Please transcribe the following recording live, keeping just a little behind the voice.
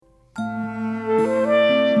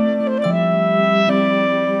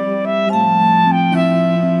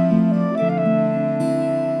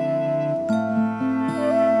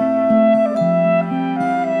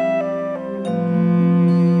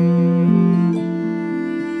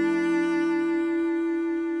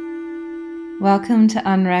Welcome to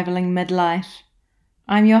Unraveling Midlife.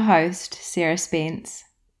 I'm your host, Sarah Spence.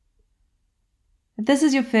 If this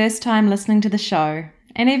is your first time listening to the show,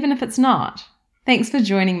 and even if it's not, thanks for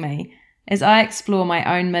joining me as I explore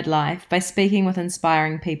my own midlife by speaking with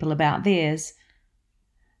inspiring people about theirs.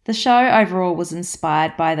 The show overall was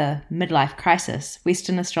inspired by the midlife crisis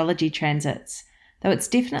Western astrology transits, though it's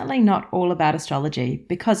definitely not all about astrology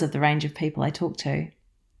because of the range of people I talk to.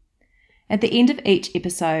 At the end of each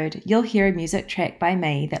episode, you'll hear a music track by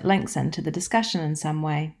me that links into the discussion in some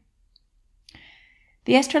way.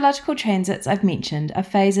 The astrological transits I've mentioned are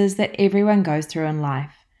phases that everyone goes through in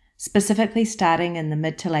life, specifically starting in the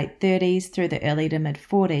mid to late 30s through the early to mid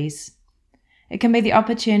 40s. It can be the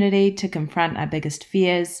opportunity to confront our biggest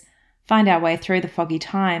fears, find our way through the foggy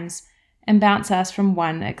times, and bounce us from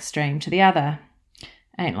one extreme to the other.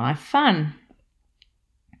 Ain't life fun?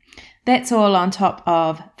 That's all on top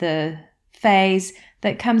of the phase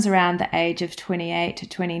that comes around the age of 28 to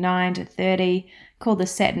 29 to 30, called the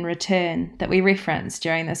Saturn return, that we reference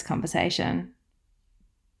during this conversation.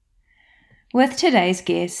 With today's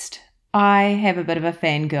guest, I have a bit of a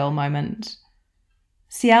fangirl moment.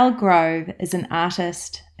 Ciel Grove is an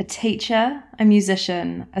artist, a teacher, a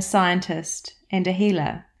musician, a scientist, and a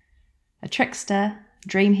healer. A trickster,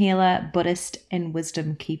 dream healer, Buddhist, and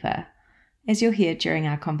wisdom keeper, as you'll hear during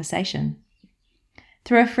our conversation.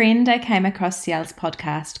 Through a friend, I came across Ciel's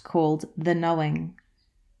podcast called The Knowing.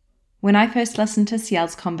 When I first listened to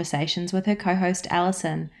Ciel's conversations with her co-host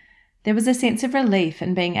Alison, there was a sense of relief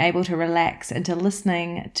in being able to relax into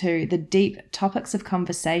listening to the deep topics of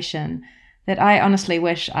conversation that I honestly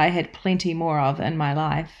wish I had plenty more of in my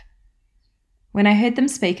life. When I heard them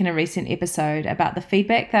speak in a recent episode about the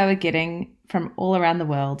feedback they were getting from all around the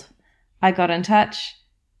world, I got in touch,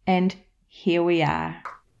 and here we are.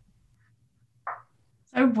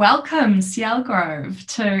 So welcome, Ciel Grove,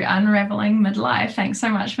 to Unraveling Midlife. Thanks so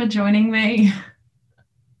much for joining me.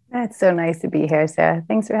 It's so nice to be here, Sarah.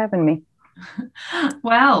 Thanks for having me.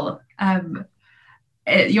 Well,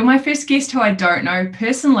 you're my first guest who I don't know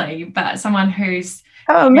personally, but someone who's...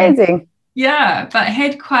 Oh, amazing. But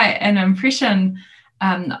had quite an impression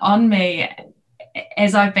on me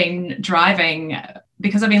as I've been driving,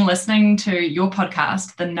 because I've been listening to your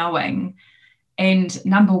podcast, The Knowing, and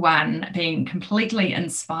number one, being completely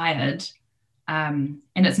inspired, and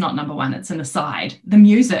it's not number one, it's an aside, the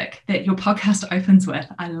music that your podcast opens with,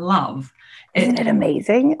 I love. Isn't it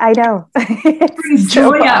amazing? I know. It brings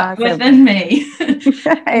joy up within me.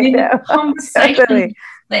 I know. Conversations totally.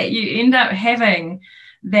 that you end up having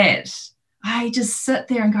that I just sit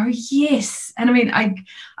there and go, yes. And I mean,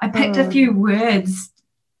 I picked a few words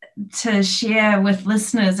to share with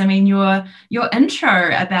listeners. I mean, your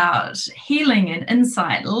intro about healing and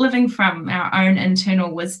insight, living from our own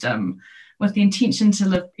internal wisdom with the intention to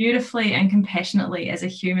live beautifully and compassionately as a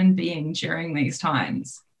human being during these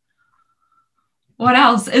times. What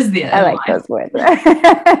else is there? I like those words.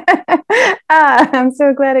 I'm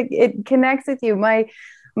so glad it connects with you. My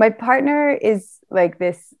partner is like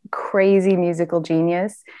this crazy musical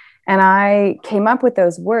genius. And I came up with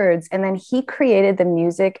those words, and then he created the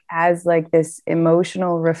music as like this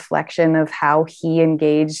emotional reflection of how he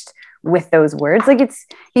engaged with those words. Like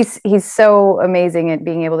he's so amazing at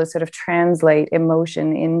being able to sort of translate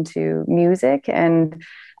emotion into music, and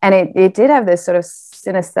it did have this sort of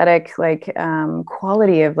synesthetic like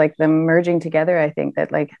quality of like them merging together. I think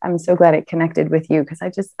that like I'm so glad it connected with you, because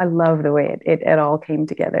I love the way it all came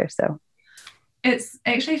together. So it's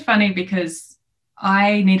actually funny because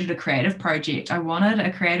I needed a creative project. I wanted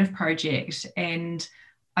a creative project, and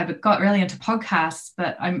I got really into podcasts,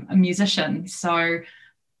 but I'm a musician. So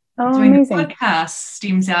doing amazing. the podcast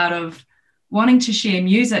stems out of wanting to share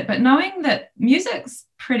music, but knowing that music's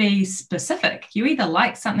pretty specific. You either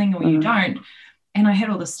like something or you don't. And I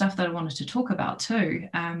had all the stuff that I wanted to talk about too,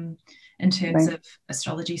 in terms of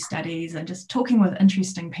astrology studies and just talking with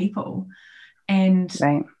interesting people. And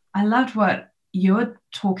I loved what you're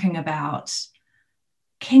talking about.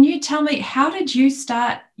 Can you tell me, how did you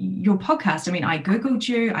start your podcast? I mean, I Googled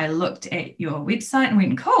you, I looked at your website and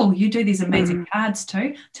went, cool, you do these amazing cards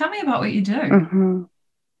too. Tell me about what you do.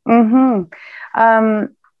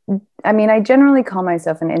 I mean, I generally call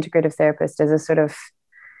myself an integrative therapist as a sort of,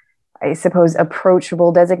 I suppose,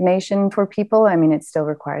 approachable designation for people. I mean, it still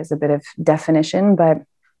requires a bit of definition, but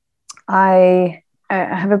I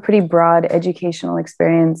have a pretty broad educational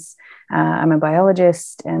experience. I'm a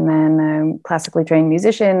biologist, and then I'm a classically trained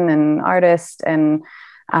musician and artist, and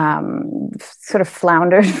sort of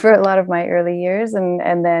floundered for a lot of my early years, and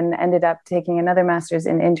then ended up taking another master's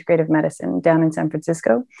in integrative medicine down in San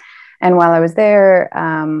Francisco. And while I was there,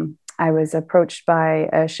 I was approached by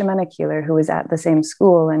a shamanic healer who was at the same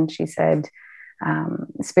school, and she said,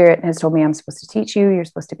 Spirit has told me I'm supposed to teach you. You're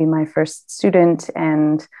supposed to be my first student.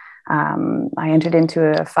 And I entered into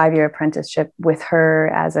a 5-year apprenticeship with her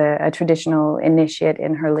as a traditional initiate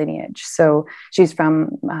in her lineage. So she's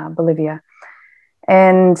from Bolivia.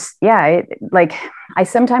 And yeah, I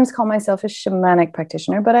sometimes call myself a shamanic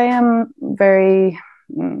practitioner, but I am very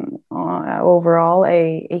overall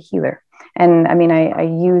a healer. And I mean, I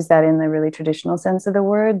use that in the really traditional sense of the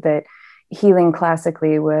word, that healing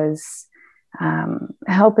classically was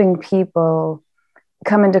helping people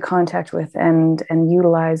come into contact with and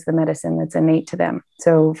utilize the medicine that's innate to them.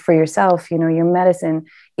 So for yourself, your medicine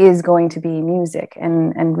is going to be music.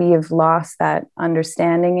 And we have lost that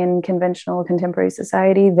understanding in conventional contemporary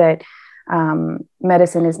society that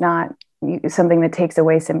medicine is not something that takes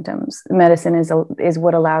away symptoms. Medicine is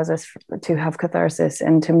what allows us to have catharsis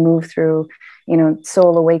and to move through,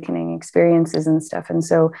 soul awakening experiences and stuff. And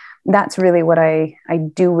so that's really what I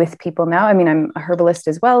do with people now. I mean, I'm a herbalist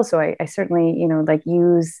as well. So I certainly,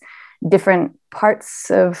 use different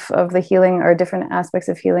parts of the healing or different aspects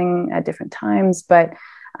of healing at different times. But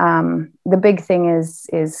the big thing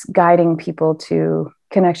is guiding people to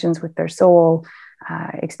connections with their soul,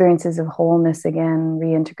 experiences of wholeness again,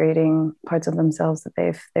 reintegrating parts of themselves that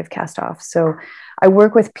they've cast off. So I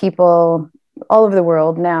work with people all over the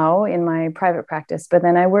world now in my private practice, but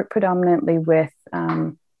then I work predominantly with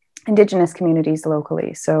Indigenous communities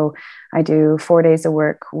locally. So I do 4 days of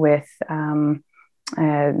work with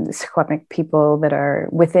Secwepemc people that are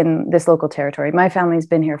within this local territory. My family's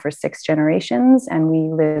been here for 6 generations, and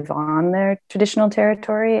we live on their traditional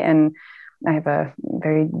territory. And I have a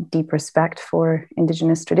very deep respect for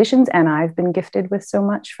Indigenous traditions, and I've been gifted with so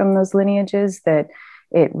much from those lineages that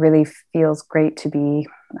it really feels great to be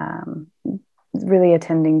really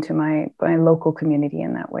attending to my local community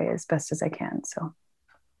in that way as best as I can. So,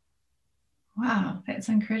 wow, that's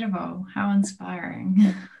incredible! How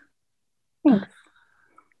inspiring! Thanks.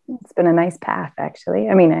 It's been a nice path, actually.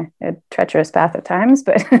 I mean, a treacherous path at times,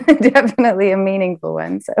 but definitely a meaningful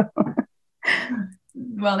one. So.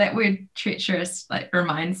 Well, that word treacherous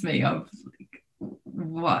reminds me of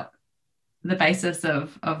what the basis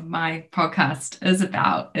of my podcast is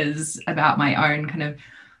about my own kind of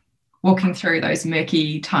walking through those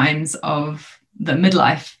murky times of the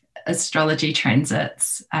midlife astrology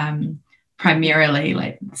transits,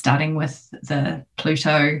 primarily starting with the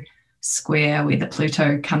Pluto square, where the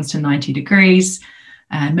Pluto comes to 90 degrees,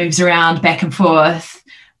 moves around back and forth,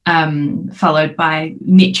 followed by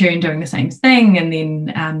Neptune doing the same thing, and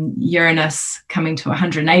then Uranus coming to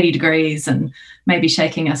 180 degrees and maybe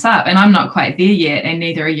shaking us up. And I'm not quite there yet, and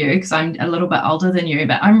neither are you, because I'm a little bit older than you,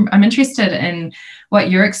 but I'm interested in what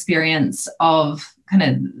your experience of kind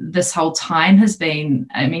of this whole time has been.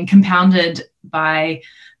 I mean, compounded by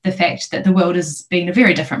the fact that the world has been a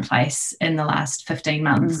very different place in the last 15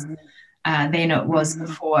 months. Mm-hmm. Than it was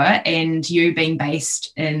before, and you being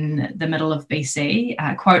based in the middle of BC,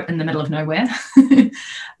 quote, in the middle of nowhere,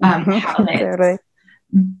 how that's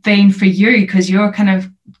been for you, because you're kind of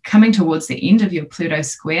coming towards the end of your Pluto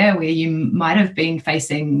square, where you might have been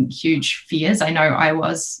facing huge fears. I know I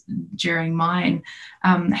was during mine.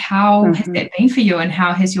 How has that been for you, and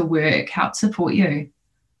how has your work helped support you?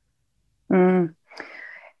 Yeah,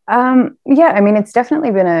 I mean, it's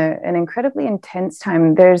definitely been an incredibly intense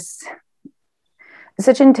time. There's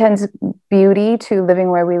such intense beauty to living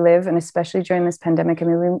where we live, and especially during this pandemic. I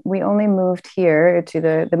mean, we only moved here to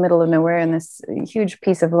the middle of nowhere in this huge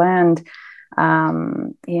piece of land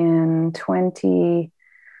in the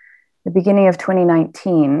beginning of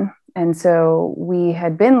 2019. And so we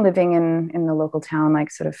had been living in the local town, like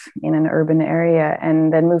sort of in an urban area,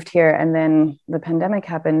 and then moved here. And then the pandemic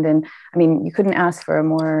happened. And I mean, you couldn't ask for a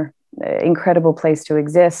more incredible place to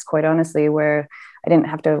exist, quite honestly, where I didn't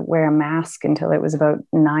have to wear a mask until it was about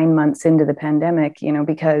 9 months into the pandemic,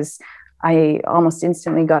 because I almost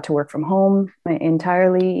instantly got to work from home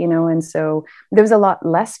entirely, and so there was a lot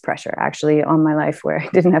less pressure actually on my life, where I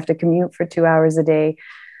didn't have to commute for 2 hours a day,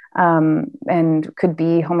 and could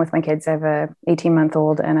be home with my kids. I have a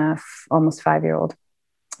 18-month-old and a almost 5-year-old.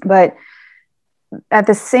 But at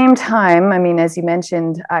the same time, I mean, as you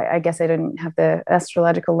mentioned, I guess I didn't have the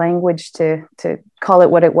astrological language to call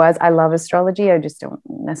it what it was. I love astrology. I just don't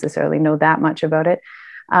necessarily know that much about it.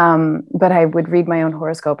 But I would read my own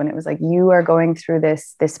horoscope, and it was like, you are going through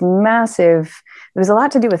this massive, there was a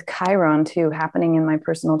lot to do with Chiron too, happening in my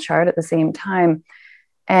personal chart at the same time.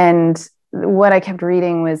 And what I kept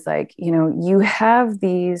reading was like, you have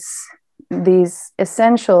these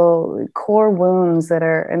essential core wounds that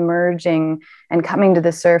are emerging and coming to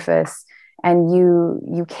the surface. and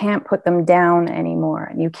you can't put them down anymore,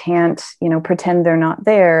 and you can't, pretend they're not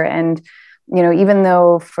there. And even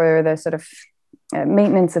though for the sort of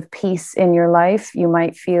maintenance of peace in your life, you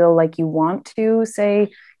might feel like you want to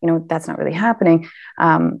say, that's not really happening.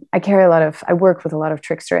 I work with a lot of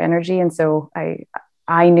trickster energy, and so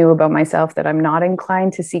I knew about myself that I'm not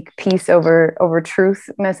inclined to seek peace over truth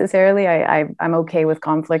necessarily. I'm okay with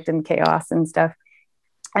conflict and chaos and stuff.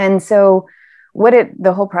 And so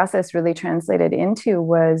the whole process really translated into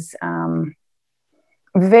was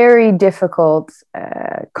very difficult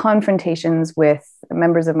confrontations with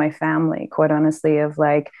members of my family, quite honestly, of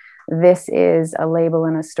like, this is a label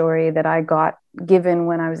and a story that I got given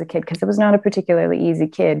when I was a kid, because I was not a particularly easy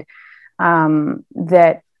kid,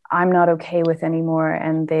 that I'm not okay with anymore.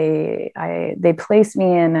 And they place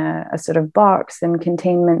me in a sort of box and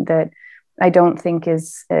containment that I don't think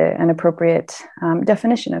is an appropriate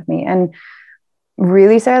definition of me. And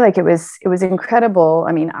really, Sarah, like it was incredible.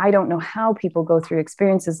 I mean, I don't know how people go through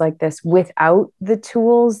experiences like this without the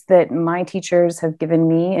tools that my teachers have given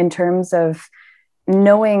me in terms of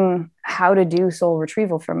knowing how to do soul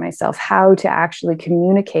retrieval for myself, how to actually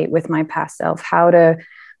communicate with my past self, how to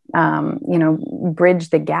bridge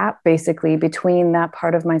the gap basically between that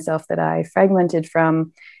part of myself that I fragmented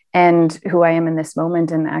from and who I am in this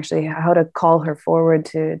moment, and actually how to call her forward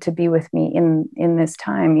to be with me in this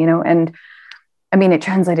time, and I mean, it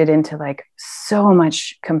translated into like so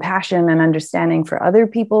much compassion and understanding for other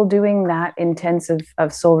people doing that intensive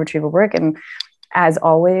of soul retrieval work. And as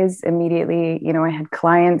always, immediately, I had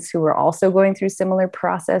clients who were also going through similar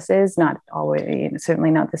processes, not always,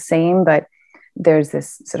 certainly not the same, but there's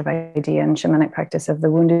this sort of idea in shamanic practice of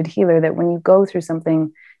the wounded healer that when you go through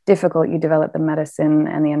something difficult, you develop the medicine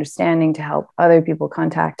and the understanding to help other people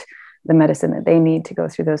contact the medicine that they need to go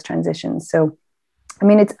through those transitions. So I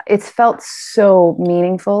mean, it's felt so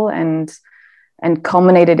meaningful and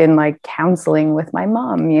culminated in like counseling with my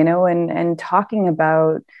mom, and talking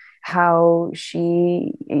about how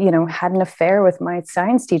she, had an affair with my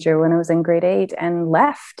science teacher when I was in grade 8 and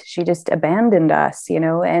left. She just abandoned us,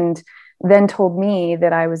 and then told me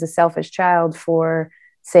that I was a selfish child for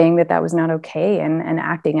saying that was not okay and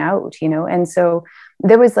acting out, and so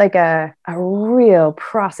there was like a real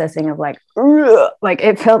processing of like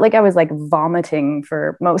it felt like I was like vomiting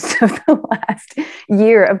for most of the last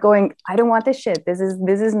year of going, I don't want this shit. This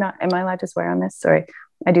is not, am I allowed to swear on this? Sorry,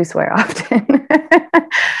 I do swear often.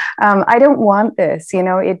 I don't want this,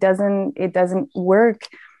 it doesn't work.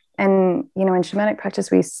 And, in shamanic practice,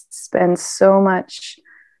 we spend so much,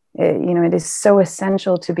 it is so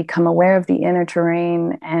essential to become aware of the inner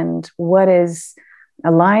terrain and what is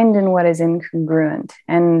aligned and what is incongruent.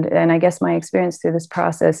 And I guess my experience through this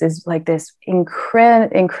process is like this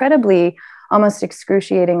incredibly almost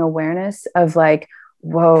excruciating awareness of like,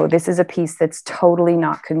 whoa, this is a piece that's totally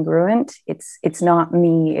not congruent. It's not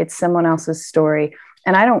me, it's someone else's story.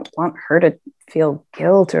 And I don't want her to feel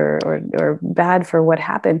guilt or bad for what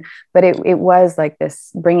happened, but it was like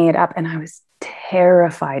this bringing it up, and I was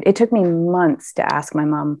terrified. It took me months to ask my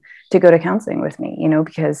mom to go to counseling with me,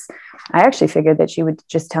 because I actually figured that she would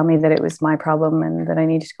just tell me that it was my problem and that I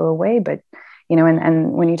needed to go away. But,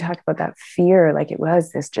 and when you talk about that fear, like it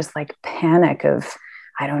was this just like panic of,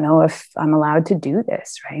 I don't know if I'm allowed to do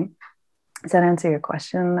this, right? Does that answer your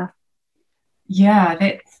question enough? Yeah,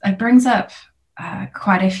 it brings up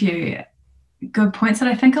quite a few good points that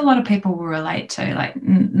I think a lot of people will relate to. Like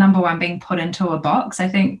number one, being put into a box. I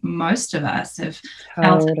think most of us have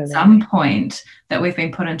felt at some point that we've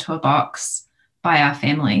been put into a box by our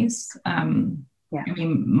families. I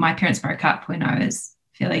mean, my parents broke up when I was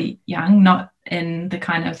fairly young, not in the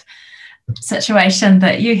kind of situation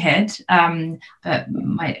that you had, but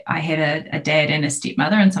I had a dad and a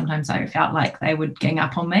stepmother, and sometimes I felt like they would gang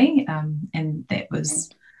up on me, and that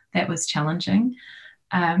was challenging.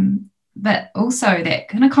 But also that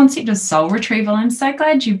kind of concept of soul retrieval, I'm so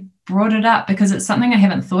glad you brought it up, because it's something I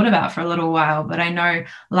haven't thought about for a little while. But I know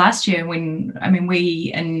last year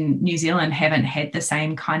we in New Zealand haven't had the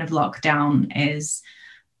same kind of lockdown as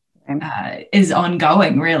is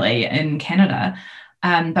ongoing really in Canada.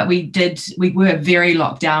 But we were very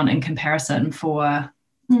locked down in comparison for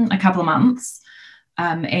a couple of months.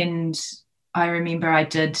 And I remember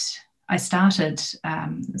I started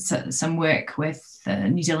some work with the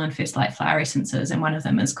New Zealand First Light Flower Essences, and one of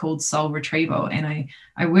them is called Soul Retrieval. And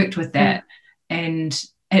I worked with that, and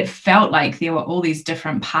it felt like there were all these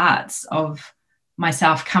different parts of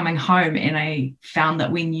myself coming home. And I found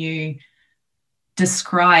that when you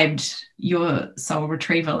described your soul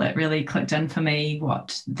retrieval, it really clicked in for me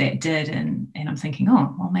what that did. And I'm thinking,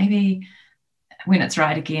 oh, well, maybe when it's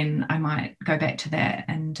right again, I might go back to that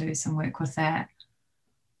and do some work with that.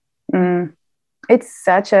 It's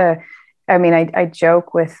such I mean, I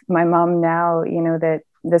joke with my mom now, that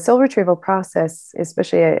the soul retrieval process,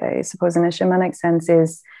 especially I suppose in a shamanic sense,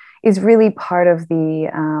 is really part of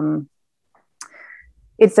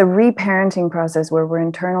it's a reparenting process where we're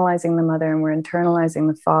internalizing the mother and we're internalizing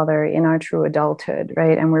the father in our true adulthood,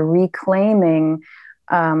 right? And we're reclaiming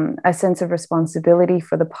a sense of responsibility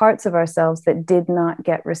for the parts of ourselves that did not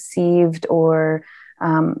get received or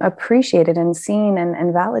appreciated and seen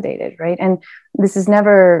and validated, right? And this is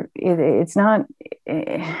it's not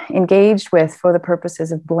engaged with for the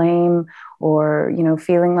purposes of blame or,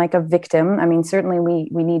 feeling like a victim. I mean, certainly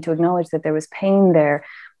we need to acknowledge that there was pain there,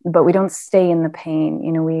 but we don't stay in the pain.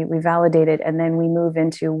 We validate it, and then we move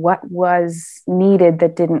into what was needed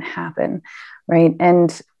that didn't happen, right?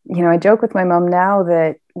 And I joke with my mom now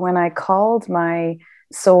that when I called my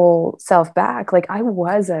soul self back, like I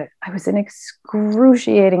was an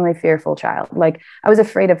excruciatingly fearful child. Like I was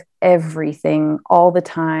afraid of everything all the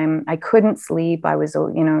time. I couldn't sleep. I was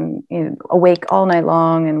awake all night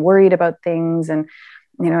long and worried about things. And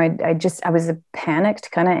I was a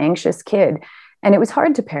panicked, kind of anxious kid, and it was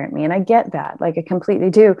hard to parent me, and I get that, like I completely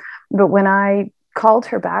do. But when I called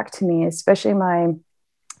her back to me, especially my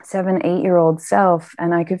 7-8-year-old self,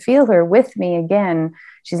 and I could feel her with me again.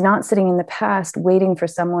 She's not sitting in the past waiting for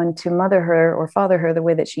someone to mother her or father her the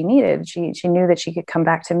way that she needed. She knew that she could come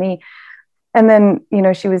back to me. And then,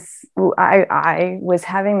 I was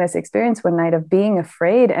having this experience one night of being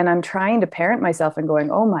afraid, and I'm trying to parent myself and going,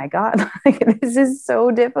 oh my God, like, this is so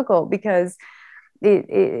difficult because we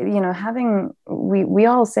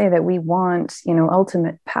all say that we want,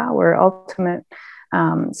 ultimate power, ultimate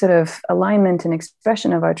sort of alignment and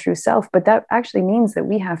expression of our true self. But that actually means that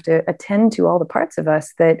we have to attend to all the parts of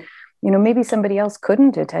us that, maybe somebody else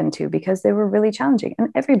couldn't attend to because they were really challenging. And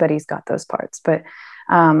everybody's got those parts. But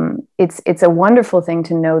it's a wonderful thing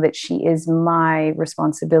to know that she is my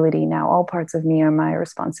responsibility now. All parts of me are my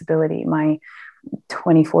responsibility. My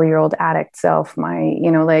 24-year-old addict self, my,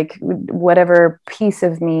 like whatever piece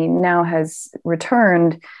of me now has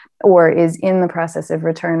returned or is in the process of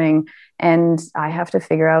returning. And I have to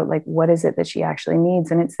figure out, like, what is it that she actually needs?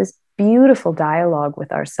 And it's this beautiful dialogue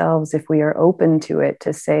with ourselves, if we are open to it,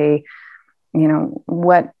 to say,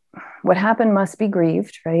 what happened must be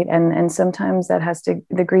grieved, right? And sometimes that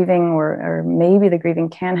the grieving or maybe the grieving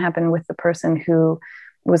can happen with the person who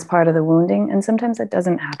was part of the wounding. And sometimes that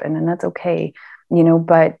doesn't happen, and that's okay,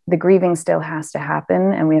 but the grieving still has to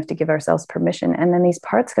happen, and we have to give ourselves permission. And then these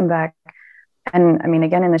parts come back. And I mean,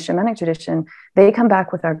 again, in the shamanic tradition, they come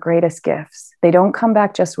back with our greatest gifts. They don't come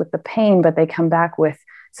back just with the pain, but they come back with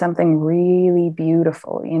something really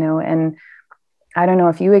beautiful, and I don't know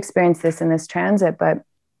if you experienced this in this transit, but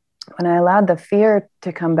when I allowed the fear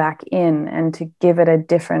to come back in and to give it a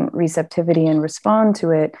different receptivity and respond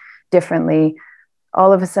to it differently,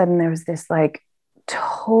 all of a sudden there was this like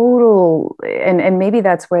total, and maybe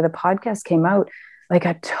that's where the podcast came out, like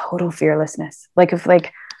a total fearlessness. Like if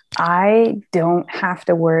I don't have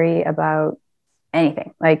to worry about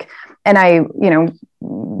anything. And I,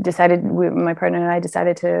 decided, my partner and I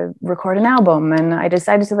decided to record an album, and I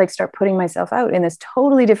decided to start putting myself out in this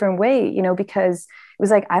totally different way, because it was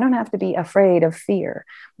like, I don't have to be afraid of fear.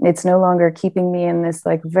 It's no longer keeping me in this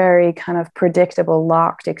very kind of predictable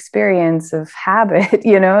locked experience of habit.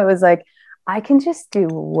 It was like, I can just do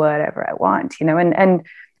whatever I want, and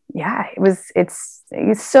yeah, it's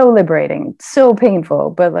so liberating, so painful,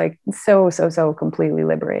 but so completely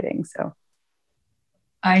liberating. So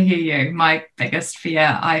I hear you. My biggest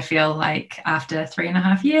fear, I feel like after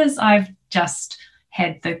 3.5 years, I've just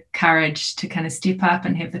had the courage to kind of step up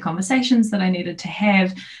and have the conversations that I needed to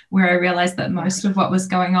have, where I realized that most of what was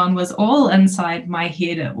going on was all inside my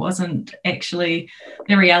head. It wasn't actually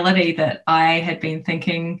the reality that I had been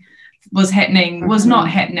thinking was happening, was not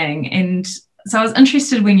happening. And so I was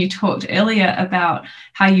interested when you talked earlier about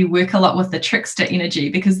how you work a lot with the trickster energy,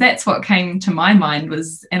 because that's what came to my mind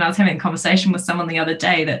and I was having a conversation with someone the other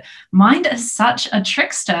day, that mind is such a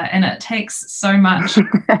trickster, and it takes so much to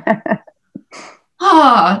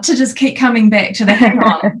just keep coming back to the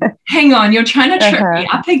hang on, you're trying to trip me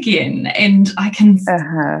up again. And I can,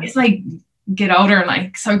 as I get older and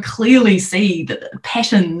I so clearly see the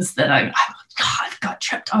patterns that I've got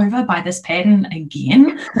tripped over by this pattern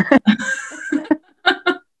again.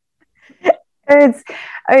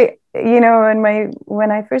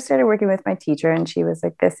 When I first started working with my teacher, and she was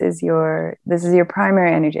like, this is your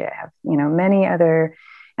primary energy. I have, many other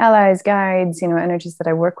allies, guides, energies that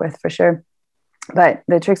I work with for sure. But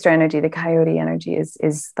the trickster energy, the coyote energy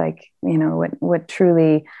is like, what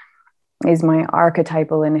truly is my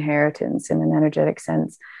archetypal inheritance in an energetic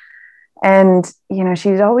sense. And,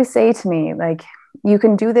 she'd always say to me, like, you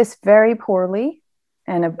can do this very poorly.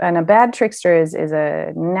 And a bad trickster is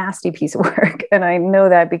a nasty piece of work. And I know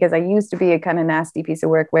that because I used to be a kind of nasty piece of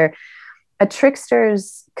work, where a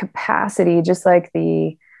trickster's capacity, just like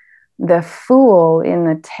the fool in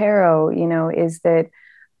the tarot, is that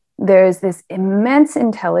there's this immense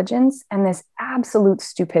intelligence and this absolute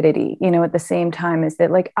stupidity, at the same time. Is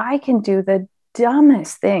that, like, I can do the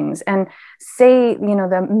dumbest things and say,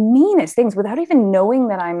 the meanest things without even knowing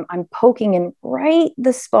that I'm poking in right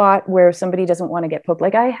the spot where somebody doesn't want to get poked.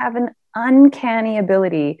 Like, I have an uncanny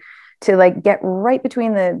ability to, like, get right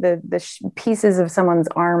between the pieces of someone's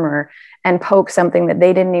armor and poke something that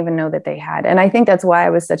they didn't even know that they had. And I think that's why I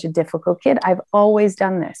was such a difficult kid. I've always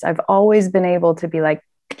done this. I've always been able to be like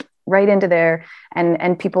right into there,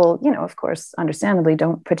 and people, of course, understandably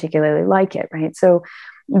don't particularly like it, right? So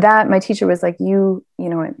that my teacher was like,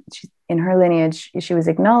 she, in her lineage, she was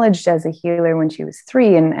acknowledged as a healer when she was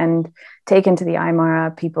 3 and taken to the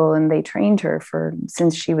Aymara people, and they trained her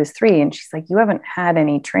since she was 3. And she's like, you haven't had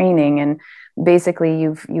any training, and basically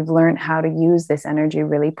you've learned how to use this energy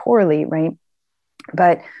really poorly, right?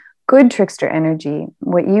 But good trickster energy,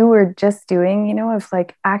 what you were just doing, of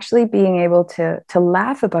like actually being able to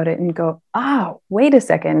laugh about it and go, wait a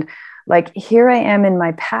second, like, here I am in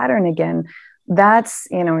my pattern again. That's,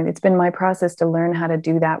 it's been my process to learn how to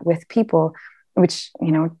do that with people, which,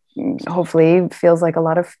 hopefully feels like a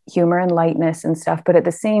lot of humor and lightness and stuff, but at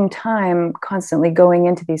the same time, constantly going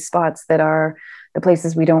into these spots that are the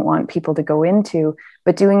places we don't want people to go into,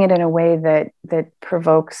 but doing it in a way that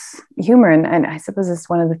provokes humor. And I suppose it's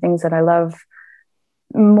one of the things that I love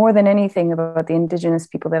more than anything about the Indigenous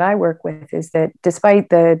people that I work with, is that despite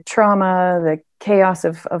the trauma, the chaos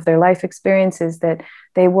of their life experiences, that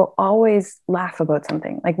they will always laugh about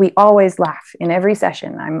something. Like, we always laugh in every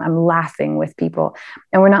session. I'm laughing with people,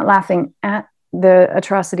 and we're not laughing at the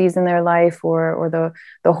atrocities in their life or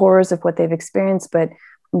the horrors of what they've experienced, but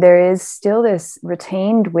there is still this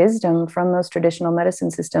retained wisdom from those traditional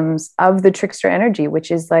medicine systems of the trickster energy,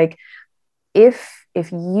 which is like, if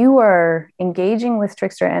you are engaging with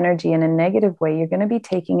trickster energy in a negative way, you're going to be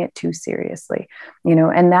taking it too seriously,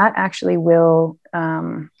 and that actually will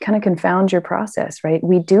kind of confound your process, right?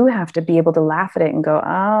 We do have to be able to laugh at it and go,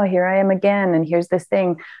 oh, here I am again, and here's this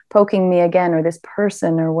thing poking me again, or this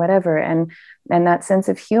person or whatever. And that sense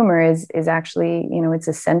of humor is actually, it's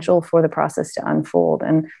essential for the process to unfold.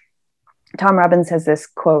 And Tom Robbins has this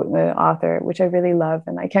quote, the author, which I really love,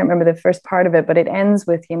 and I can't remember the first part of it, but it ends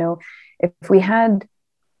with, if we had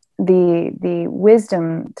the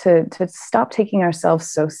wisdom to stop taking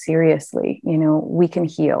ourselves so seriously, we can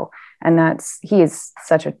heal. And he is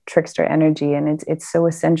such a trickster energy, and it's so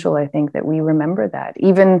essential, I think, that we remember that.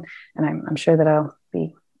 Even, and I'm sure that I'll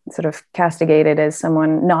be sort of castigated as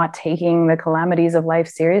someone not taking the calamities of life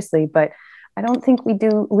seriously, but I don't think we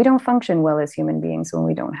don't function well as human beings when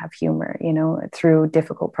we don't have humor, through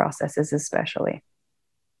difficult processes, especially.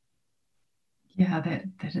 Yeah,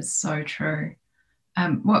 that is so true.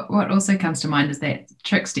 What also comes to mind is that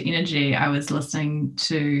trickster energy. I was listening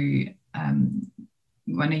to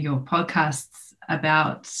one of your podcasts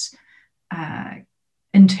about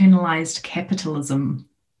internalized capitalism.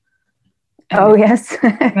 Oh, yes.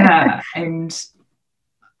 Yeah, and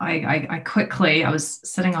I was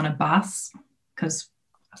sitting on a bus, because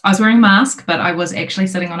I was wearing a mask, but I was actually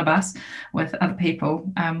sitting on a bus with other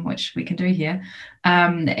people, which we can do here.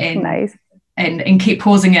 And nice. And keep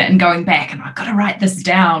pausing it and going back, and I've got to write this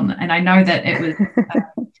down. And I know that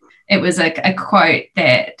it was a quote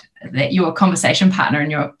that your conversation partner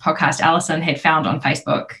in your podcast, Alison, had found on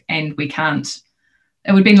Facebook, and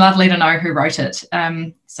it would be lovely to know who wrote it.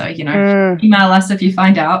 So, email us if you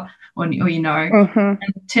find out, or Mm-hmm.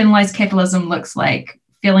 Internalized capitalism looks like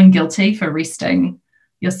feeling guilty for resting.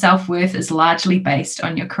 Your self-worth is largely based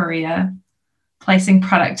on your career, placing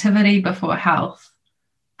productivity before health,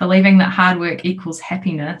 believing that hard work equals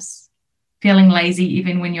happiness, feeling lazy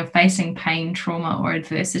even when you're facing pain, trauma, or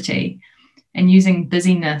adversity, and using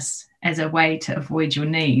busyness as a way to avoid your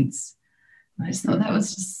needs. And I just thought that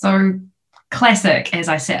was just so classic, as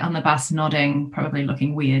I sat on the bus nodding, probably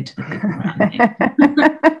looking weird to the people around me.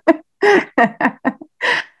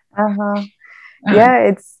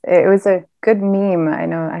 Yeah, it was a good meme.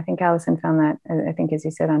 I think Alison found that, I think, as you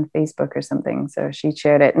said, on Facebook or something. So she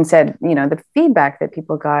shared it and said, the feedback that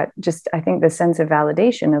people got, just, I think, the sense of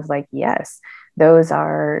validation of like, yes, those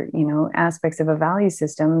are, aspects of a value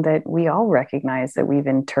system that we all recognize that we've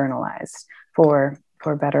internalized for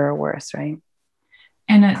better or worse, right?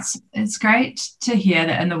 And it's great to hear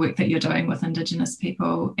that in the work that you're doing with Indigenous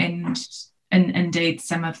people, and indeed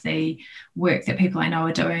some of the work that people I know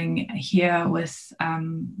are doing here with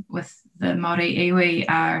the Māori iwi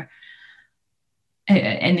are,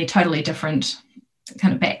 and they're totally different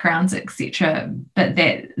kind of backgrounds, etc. But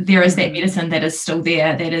that there is that medicine that is still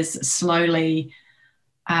there, that is slowly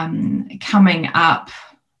coming up.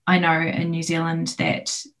 I know in New Zealand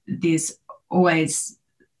that there's always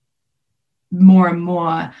more and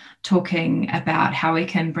more talking about how we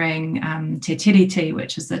can bring Te Tiriti,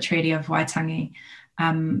 which is the Treaty of Waitangi,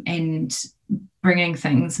 and bringing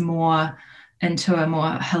things more into a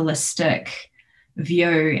more holistic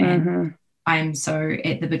view. And I'm so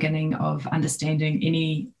at the beginning of understanding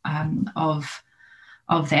any of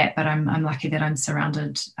that, but I'm lucky that I'm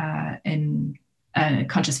surrounded in a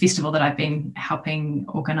conscious festival that I've been helping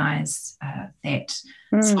organise, that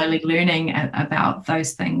slowly learning about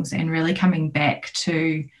those things and really coming back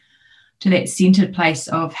to that centered place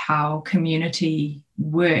of how community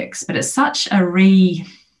works. But it's such a repatterning,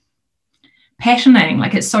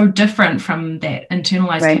 like it's so different from that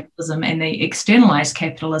internalized capitalism and the externalized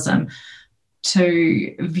capitalism,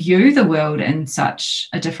 to view the world in such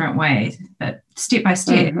a different way, but step by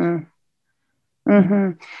step.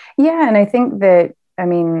 Yeah, and I think that, I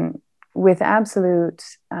mean, with absolute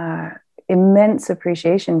immense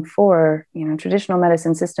appreciation for, traditional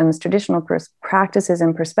medicine systems, traditional practices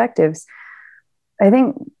and perspectives, I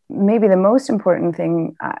think maybe the most important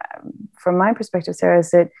thing from my perspective, Sarah,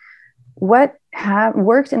 is that what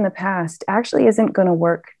worked in the past actually isn't going to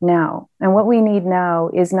work now. And what we need now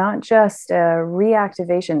is not just a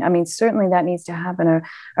reactivation. I mean, certainly that needs to happen,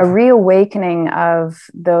 a reawakening of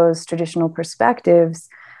those traditional perspectives,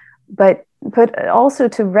 but also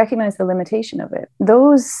to recognize the limitation of it.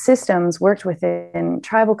 Those systems worked within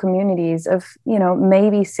tribal communities of,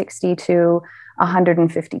 maybe 60 to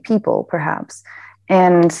 150 people, perhaps.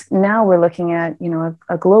 And now we're looking at,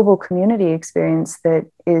 a global community experience that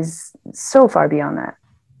is so far beyond that.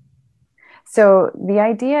 So the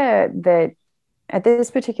idea that at this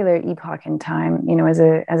particular epoch in time, as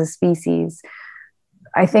a species,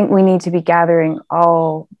 I think we need to be gathering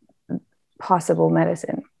all possible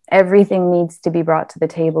medicine. Everything needs to be brought to the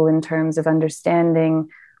table in terms of understanding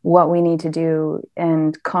what we need to do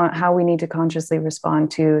and how we need to consciously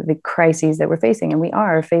respond to the crises that we're facing. And we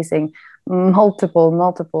are facing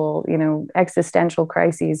multiple, existential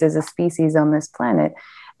crises as a species on this planet.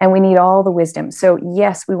 And we need all the wisdom. So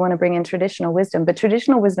yes, we want to bring in traditional wisdom, but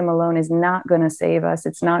traditional wisdom alone is not going to save us.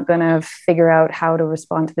 It's not going to figure out how to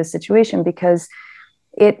respond to this situation, because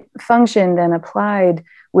it functioned and applied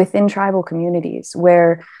within tribal communities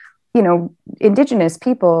where, Indigenous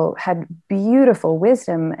people had beautiful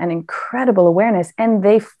wisdom and incredible awareness, and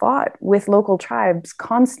they fought with local tribes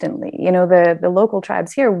constantly. The local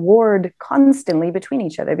tribes here warred constantly between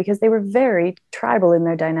each other because they were very tribal in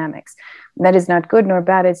their dynamics. That is not good nor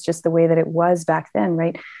bad. It's just the way that it was back then,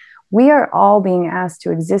 right? We are all being asked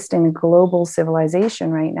to exist in a global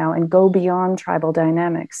civilization right now and go beyond tribal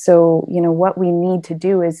dynamics. So, what we need to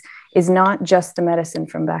do is not just the medicine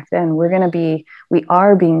from back then. We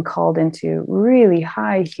are being called into really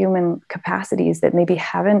high human capacities that maybe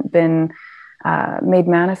haven't been made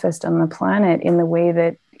manifest on the planet in the way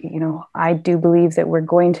that, I do believe that we're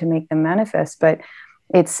going to make them manifest, but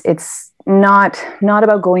it's not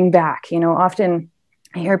about going back. Often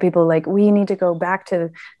I hear people like, we need to go back to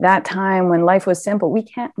that time when life was simple. We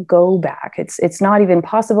can't go back. It's not even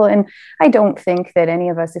possible. And I don't think that any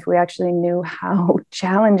of us, if we actually knew how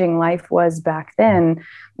challenging life was back then,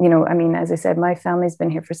 as I said, my family's been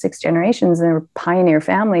here for 6 generations, and they were pioneer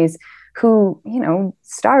families who,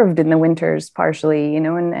 starved in the winters partially,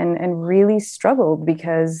 and really struggled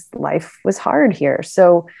because life was hard here.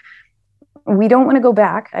 So we don't want to go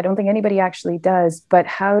back. I don't think anybody actually does, but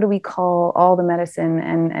how do we call all the medicine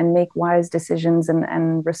and make wise decisions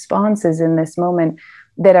and responses in this moment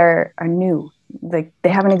that are new? Like, they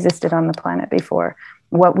haven't existed on the planet before.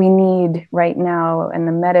 What we need right now, and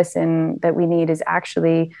the medicine that we need, is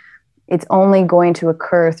actually, it's only going to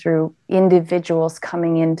occur through individuals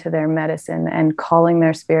coming into their medicine and calling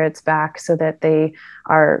their spirits back so that they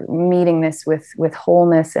are meeting this with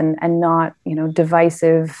wholeness and not,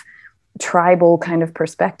 divisive tribal kind of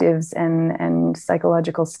perspectives and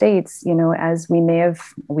psychological states, as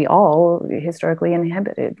we all historically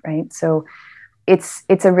inhabited, right? So it's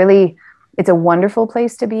a wonderful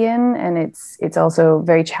place to be in, and it's also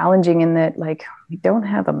very challenging in that, like, we don't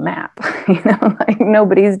have a map, like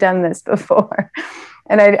nobody's done this before.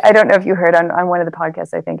 And I don't know if you heard on one of the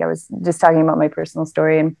podcasts, I think I was just talking about my personal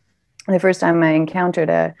story, and the first time I encountered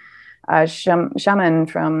a shaman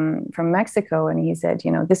from Mexico, and he said,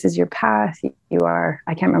 this is your path. You are,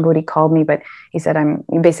 I can't remember what he called me, but he said,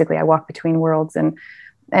 I walk between worlds.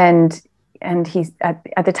 And he's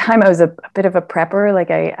at the time I was a bit of a prepper. Like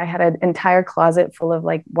I had an entire closet full of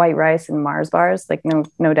like white rice and Mars bars. Like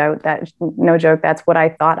no doubt, that no joke, that's what I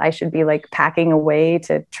thought I should be like packing away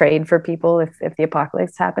to trade for people if the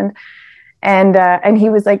apocalypse happened. And he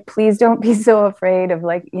was like, please don't be so afraid of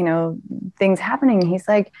like, things happening. He's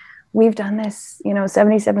like, we've done this,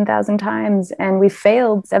 77,000 times, and we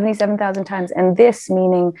failed 77,000 times. And this,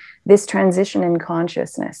 meaning this transition in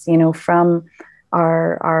consciousness, from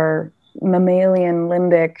our mammalian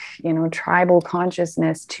limbic, tribal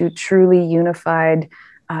consciousness to truly unified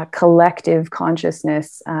collective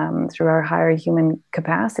consciousness through our higher human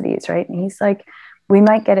capacities, right? And he's like, we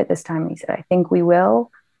might get it this time. And he said, I think we will,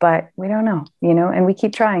 but we don't know, and we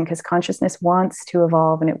keep trying because consciousness wants to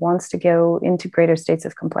evolve and it wants to go into greater states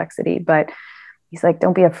of complexity. But he's like,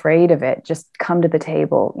 don't be afraid of it. Just come to the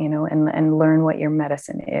table, and learn what your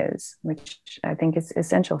medicine is, which I think is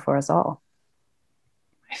essential for us all.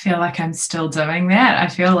 I feel like I'm still doing that. I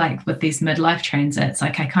feel like with these midlife transits,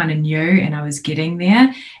 like I kind of knew and I was getting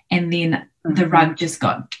there. And then the rug just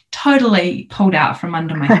got totally pulled out from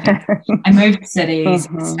under my feet. I moved cities,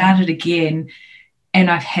 started again, and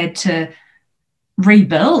I've had to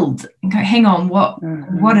rebuild and go, hang on,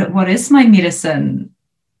 what is my medicine?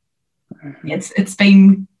 It's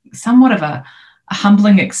been somewhat of a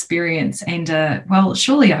humbling experience, and well,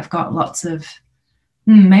 surely I've got lots of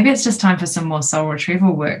maybe it's just time for some more soul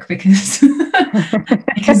retrieval work because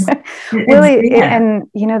really, and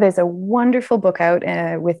there's a wonderful book out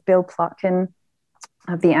with Bill Plotkin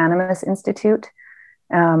of the Animas Institute,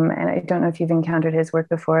 and I don't know if you've encountered his work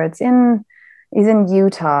before. He's in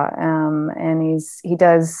Utah, and he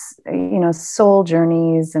does soul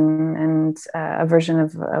journeys and a version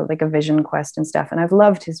of like a vision quest and stuff. And I've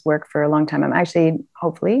loved his work for a long time. I'm actually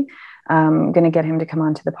hopefully going to get him to come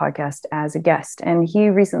onto the podcast as a guest. And he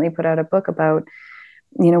recently put out a book about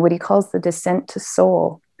what he calls the descent to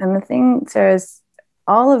soul. And the thing, Sarah, is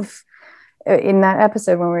in that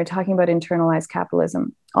episode when we were talking about internalized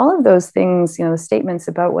capitalism, all of those things, the statements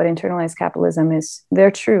about what internalized capitalism is,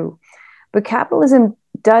 they're true. But capitalism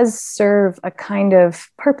does serve a kind of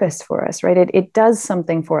purpose for us, right? It does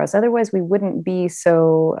something for us. Otherwise, we wouldn't be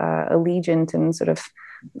so allegiant and sort of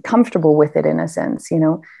comfortable with it in a sense,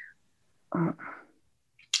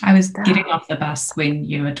 I was getting off the bus when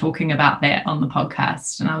you were talking about that on the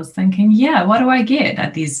podcast, and I was thinking, yeah, what do I get?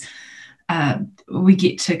 That we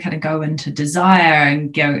get to kind of go into desire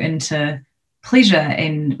and go into pleasure,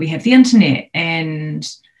 and we have the internet and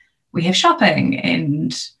we have shopping,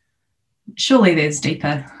 and surely there's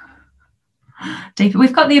deeper.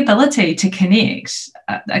 We've got the ability to connect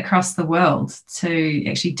across the world to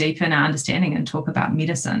actually deepen our understanding and talk about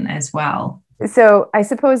medicine as well. So I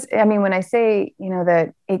suppose, when I say,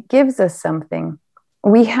 that it gives us something,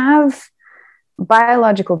 we have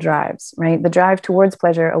biological drives, right? The drive towards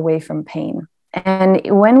pleasure, away from pain. And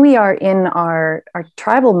when we are in our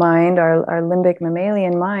tribal mind, our limbic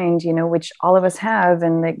mammalian mind, which all of us have,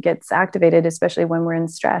 and that gets activated, especially when we're in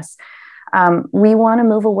stress, we want to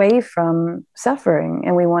move away from suffering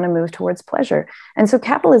and we want to move towards pleasure. And so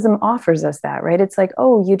capitalism offers us that, right? It's like,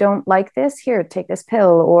 oh, you don't like this? Here, take this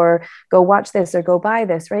pill, or go watch this, or go buy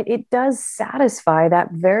this, right? It does satisfy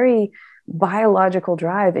that very biological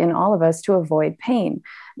drive in all of us to avoid pain.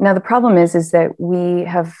 Now, the problem is that we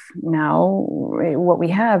have now, what we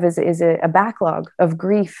have is a backlog of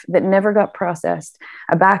grief that never got processed,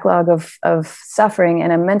 a backlog of suffering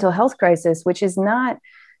and a mental health crisis, which is not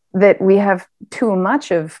that we have too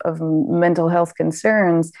much of mental health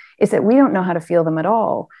concerns, is that we don't know how to feel them at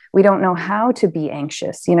all. We don't know how to be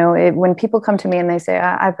anxious. When people come to me and they say,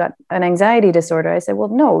 I've got an anxiety disorder, I say, well,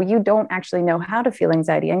 no, you don't actually know how to feel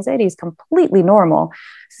anxiety. Anxiety is completely normal,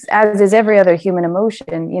 as is every other human emotion,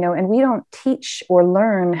 and we don't teach or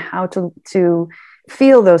learn how to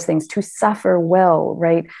feel those things, to suffer well,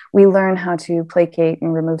 right? We learn how to placate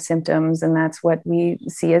and remove symptoms, and that's what we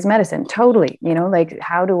see as medicine. Totally, like,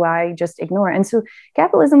 how do I just ignore? And so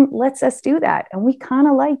capitalism lets us do that, and we kind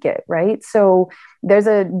of like it, right? So there's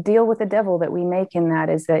a deal with the devil that we make in that,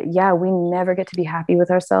 is that, yeah, we never get to be happy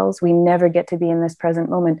with ourselves. We never get to be in this present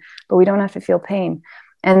moment, but we don't have to feel pain.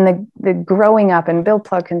 And the growing up, and Bill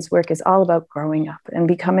Plotkin's work is all about growing up and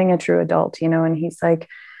becoming a true adult, and he's like,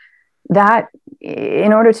 that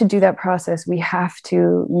in order to do that process, we have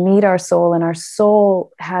to meet our soul, and our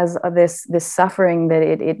soul has this suffering that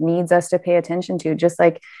it needs us to pay attention to. Just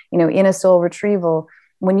like, in a soul retrieval,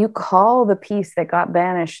 when you call the piece that got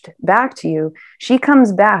banished back to you, she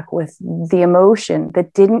comes back with the emotion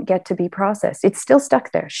that didn't get to be processed. It's still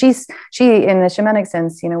stuck there. She, in the shamanic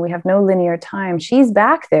sense, we have no linear time. She's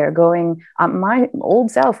back there going, my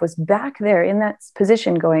old self was back there in that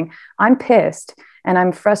position going, I'm pissed and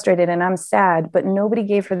I'm frustrated and I'm sad, but nobody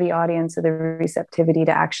gave her the audience or the receptivity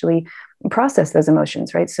to actually process those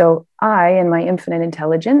emotions, right? So I, in my infinite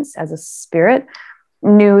intelligence as a spirit,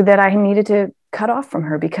 knew that I needed to cut off from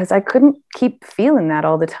her because I couldn't keep feeling that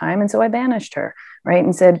all the time. And so I banished her, right?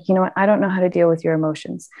 And said, you know what, I don't know how to deal with your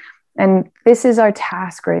emotions. And this is our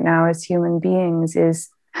task right now as human beings, is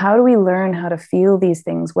how do we learn how to feel these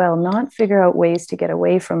things well, not figure out ways to get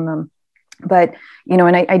away from them. But,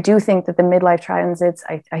 and I do think that the midlife transits,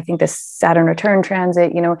 I think the Saturn return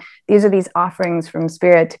transit, these are these offerings from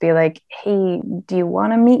spirit to be like, hey, do you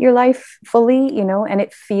want to meet your life fully? And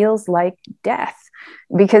it feels like death,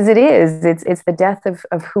 because it is, it's the death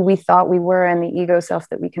of who we thought we were and the ego self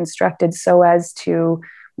that we constructed so as to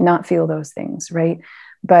not feel those things. Right.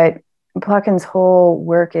 But Plotkin's whole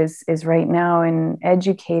work is right now in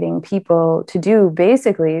educating people to do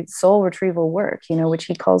basically soul retrieval work, which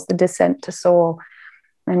he calls the descent to soul.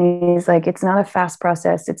 And he's like, it's not a fast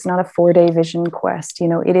process. It's not a 4-day vision quest.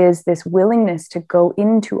 It is this willingness to go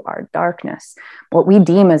into our darkness, what we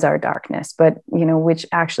deem as our darkness, but, which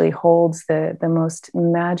actually holds the most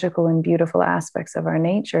magical and beautiful aspects of our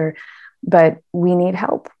nature. But we need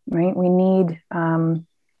help, right? We need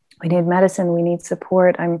medicine. We need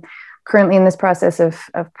support. I'm currently in this process of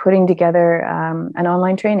putting together an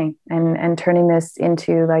online training and turning this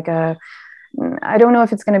into like I don't know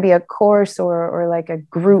if it's going to be a course or like a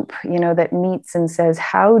group, that meets and says,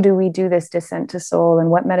 how do we do this descent to soul, and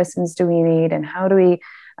what medicines do we need, and how do we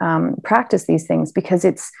practice these things? Because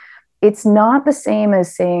it's not the same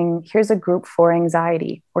as saying, here's a group for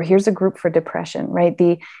anxiety or here's a group for depression, right?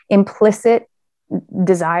 The implicit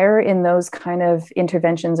desire in those kind of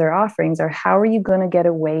interventions or offerings are, how are you going to get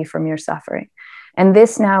away from your suffering? And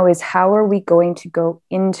this now is, how are we going to go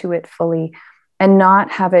into it fully and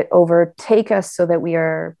not have it overtake us so that we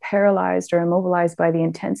are paralyzed or immobilized by the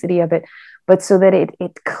intensity of it, but so that it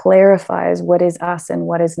clarifies what is us and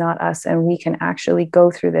what is not us. And we can actually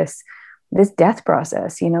go through this death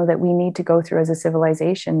process, that we need to go through as a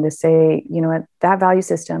civilization, to say, that value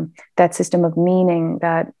system, that system of meaning,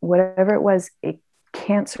 that whatever it was, it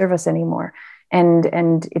can't serve us anymore. And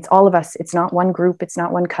it's all of us. It's not one group. It's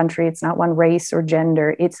not one country. It's not one race or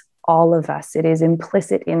gender. It's all of us. It is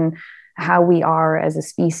implicit in how we are as a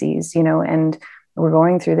species, and we're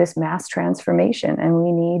going through this mass transformation, and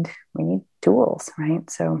we need tools, right?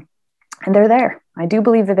 So, and they're there. I do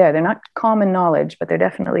believe they're there. They're not common knowledge, but they're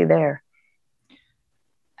definitely there.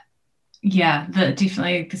 Yeah,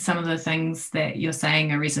 definitely some of the things that you're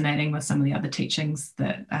saying are resonating with some of the other teachings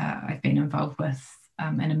that I've been involved with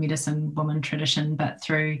in a medicine woman tradition, but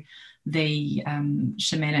through the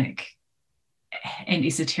shamanic and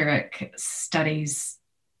esoteric studies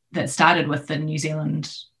that started with the New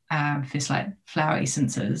Zealand First Light flower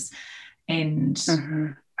essences. And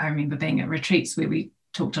I remember being at retreats where we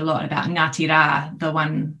talked a lot about Ngāti Rā, the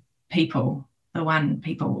one people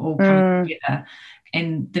all coming together.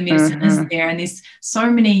 And the medicine is there. And there's so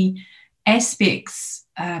many aspects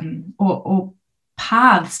or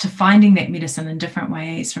paths to finding that medicine in different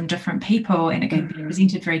ways from different people. And it can be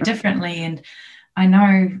presented very differently. And I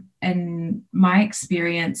know in my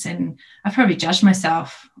experience, and I've probably judged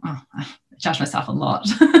myself a lot,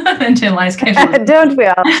 internalized capitalism. Don't we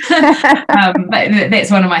all? But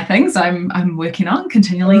that's one of my things I'm working on,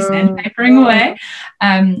 continually sandpapering away.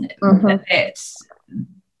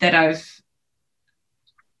 That I've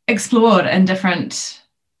explored in different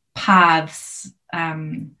paths,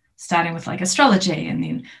 starting with like astrology and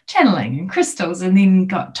then channeling and crystals, and then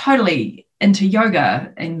got totally into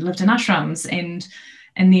yoga and lived in ashrams,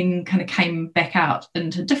 and then kind of came back out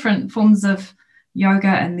into different forms of yoga,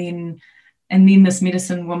 and then this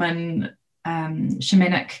medicine woman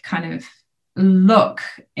shamanic kind of look.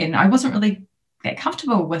 And I wasn't really that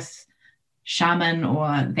comfortable with shaman or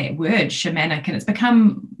that word shamanic, and it's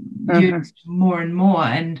become used more and more,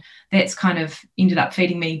 and that's kind of ended up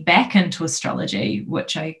feeding me back into astrology,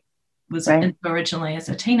 which I was into originally as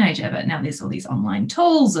a teenager, but now there's all these online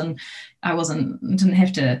tools, and I didn't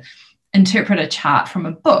have to interpret a chart from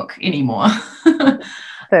a book anymore.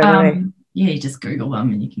 You just Google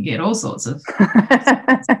them and you can get all sorts of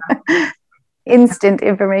instant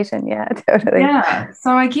information. Yeah, totally. Yeah,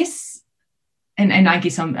 so I guess and I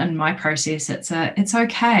guess I'm in my process, it's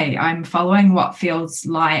okay. I'm following what feels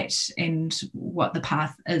light and what the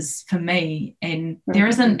path is for me, and there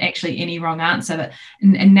isn't actually any wrong answer.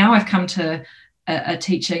 And now I've come to a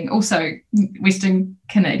teaching, also Western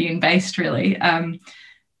Canadian based really,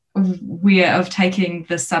 where of taking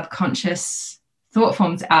the subconscious thought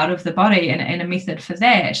forms out of the body and a method for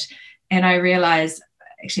that. And I realized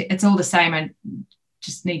actually it's all the same. I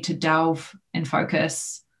just need to delve and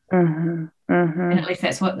focus. And at least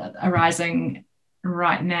that's what arising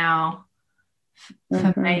right now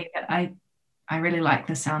for me. But I really like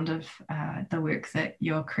the sound of the work that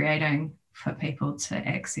you're creating for people to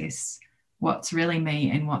access what's really me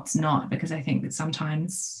and what's not, because I think that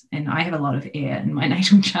sometimes, and I have a lot of air in my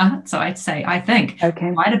natal chart, so I'd say I think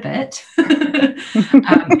quite a bit,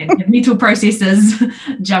 and mental processes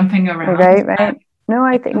jumping around. Right. No,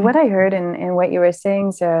 I think what I heard in what you were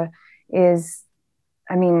saying, Sarah, is,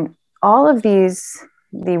 I mean, all of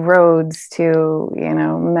the roads to,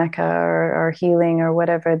 Mecca or healing or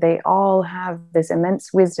whatever, they all have this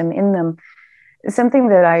immense wisdom in them. Something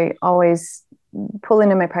that I always pull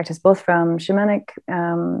into my practice, both from shamanic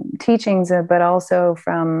teachings, but also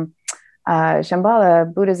from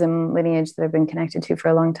Shambhala Buddhism lineage that I've been connected to for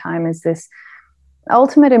a long time, is this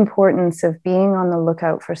ultimate importance of being on the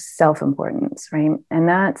lookout for self-importance, right? And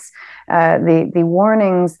that's the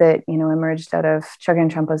warnings that emerged out of Chogyam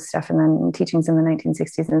Trungpa's stuff and then teachings in the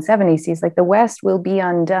 1960s and 70s. He's like, the West will be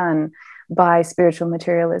undone by spiritual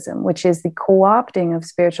materialism, which is the co-opting of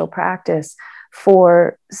spiritual practice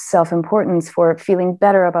for self-importance, for feeling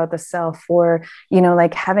better about the self, for,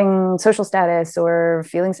 like having social status or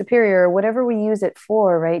feeling superior, or whatever we use it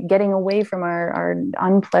for, right? Getting away from our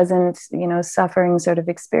unpleasant, suffering sort of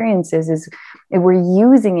experiences, is we're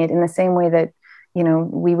using it in the same way that,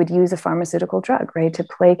 we would use a pharmaceutical drug, right? To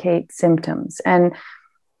placate symptoms.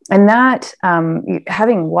 And that,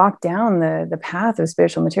 having walked down the path of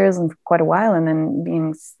spiritual materialism for quite a while, and then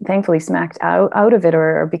being thankfully smacked out of it,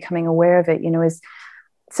 or becoming aware of it, is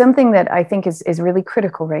something that I think is really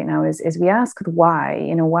critical right now. Is we ask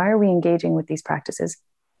why, why are we engaging with these practices?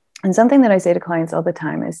 And something that I say to clients all the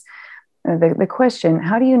time is the question: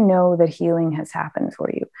 how do you know that healing has happened for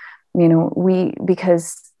you?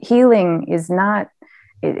 Because healing is not.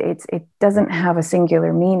 It doesn't have a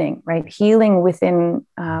singular meaning, right? Healing within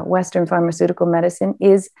Western pharmaceutical medicine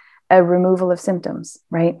is a removal of symptoms,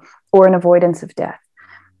 right? Or an avoidance of death.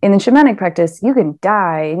 In the shamanic practice, you can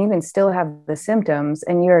die and you can still have the symptoms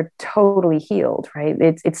and you're totally healed, right?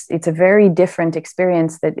 It's a very different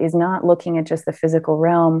experience that is not looking at just the physical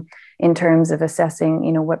realm in terms of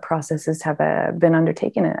assessing, what processes have been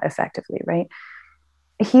undertaken effectively, right?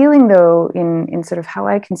 Healing, though, in sort of how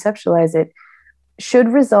I conceptualize it, should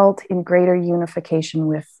result in greater unification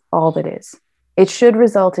with all that is. It should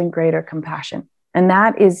result in greater compassion. And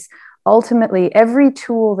that is ultimately every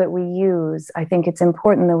tool that we use. I think it's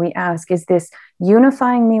important that we ask, is this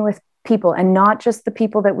unifying me with people, and not just the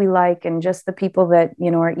people that we like and just the people that,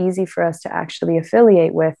 are easy for us to actually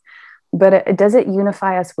affiliate with, but does it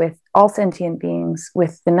unify us with all sentient beings,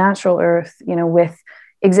 with the natural earth, with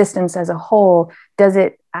existence as a whole? Does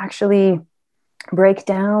it actually break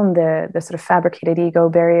down the sort of fabricated ego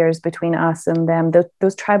barriers between us and them,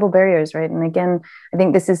 those tribal barriers, right? And again, I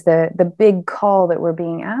think this is the big call that we're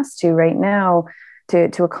being asked to right now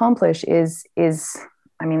to accomplish is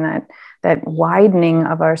I mean, that widening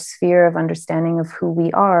of our sphere of understanding of who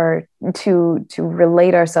we are to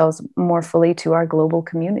relate ourselves more fully to our global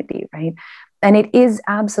community, right? And it is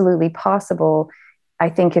absolutely possible, I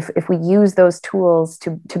think, if we use those tools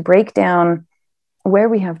to break down where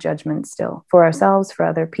we have judgment still for ourselves, for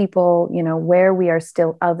other people, where we are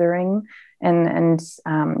still othering. And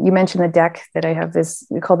you mentioned the deck that I have, this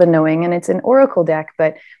called the Knowing, and it's an oracle deck,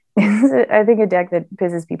 but I think a deck that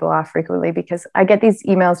pisses people off frequently, because I get these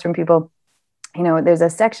emails from people, there's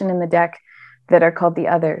a section in the deck that are called the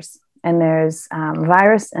others, and there's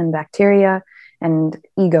virus and bacteria and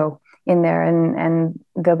ego in there. And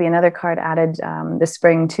there'll be another card added this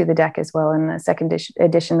spring to the deck as well in the second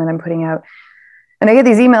edition that I'm putting out. And I get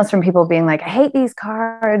these emails from people being like, I hate these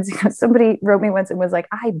cards. Somebody wrote me once and was like,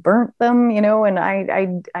 I burnt them, and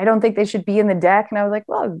I don't think they should be in the deck. And I was like,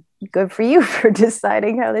 well, good for you for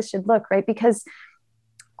deciding how this should look, right? Because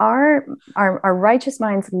our righteous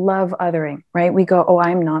minds love othering, right? We go, oh,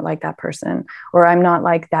 I'm not like that person, or I'm not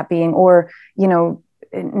like that being, or,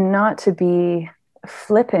 not to be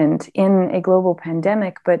flippant in a global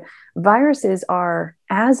pandemic, but viruses are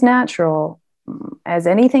as natural as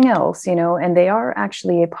anything else, and they are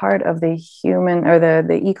actually a part of the human or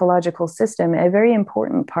the ecological system, a very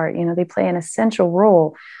important part. They play an essential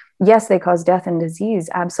role. Yes, they cause death and disease,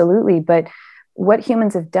 absolutely. But what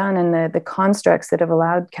humans have done and the constructs that have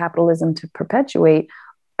allowed capitalism to perpetuate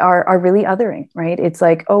are really othering, right? It's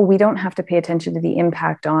like, oh, we don't have to pay attention to the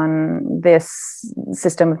impact on this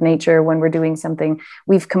system of nature when we're doing something.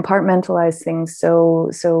 We've compartmentalized things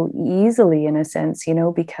so easily, in a sense,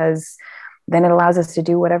 because then it allows us to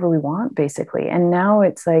do whatever we want, basically. And now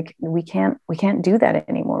it's like we can't do that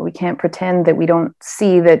anymore. We can't pretend that we don't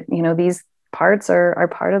see that, these parts are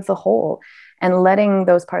part of the whole, and letting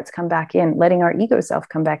those parts come back in, letting our ego self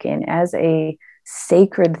come back in as a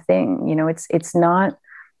sacred thing. It's not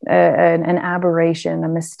an aberration, a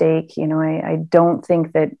mistake. I don't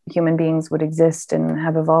think that human beings would exist and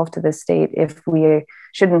have evolved to this state if we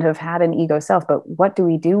shouldn't have had an ego self. But what do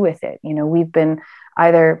we do with it? We've been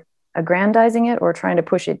either aggrandizing it or trying to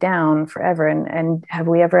push it down forever. And have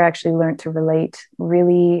we ever actually learned to relate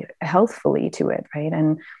really healthfully to it, right?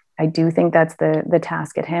 And I do think that's the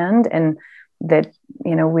task at hand, and that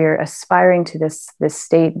we're aspiring to this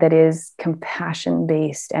state that is compassion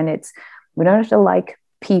based, and we don't have to like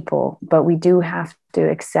people, but we do have to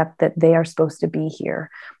accept that they are supposed to be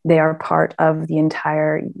here. They are part of the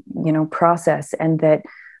entire process, and that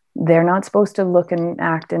they're not supposed to look and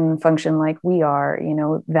act and function like we are.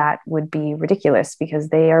 That would be ridiculous, because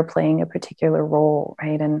they are playing a particular role,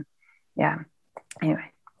 right? And yeah,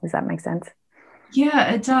 anyway, does that make sense?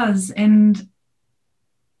 Yeah, it does. And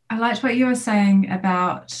I liked what you were saying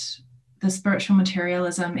about the spiritual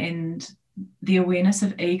materialism and the awareness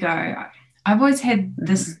of ego. I've always had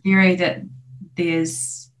this theory that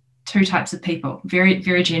there's two types of people, very,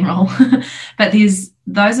 very general, but there's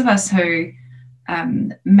those of us who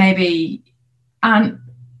maybe aren't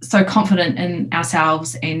so confident in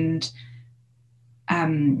ourselves, and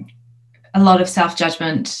a lot of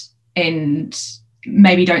self-judgment, and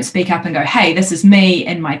maybe don't speak up and go, hey, this is me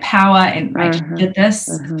in my power. And I did this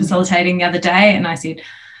facilitating the other day, and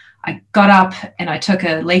I got up and I took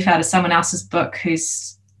a leaf out of someone else's book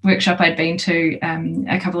whose workshop I'd been to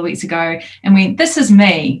a couple of weeks ago, and went, this is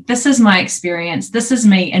me, this is my experience, this is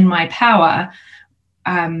me in my power,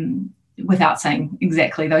 without saying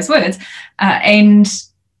exactly those words. And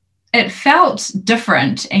it felt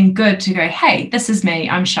different and good to go, hey, this is me,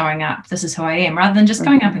 I'm showing up, this is who I am, rather than just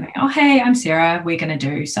going up and going, oh, hey, I'm Sarah, we're going to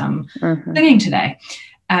do some singing today,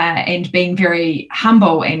 and being very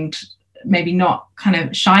humble and maybe not kind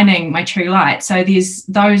of shining my true light. So there's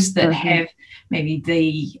those that have maybe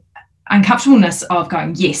the uncomfortableness of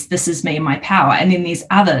going, yes, this is me and my power. And then there's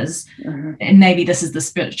others, and maybe this is the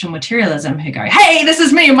spiritual materialism, who go, hey, this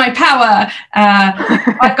is me and my power.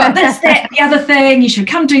 I've got this, that, the other thing. You should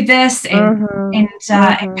come do this and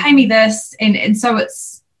pay me this. And so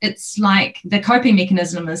it's like the coping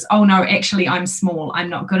mechanism is, oh no, actually I'm small, I'm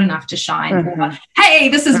not good enough to shine. Or, hey,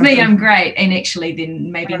 this is me, I'm great. And actually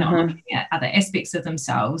then maybe not looking at other aspects of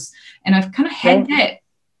themselves. And I've kind of had that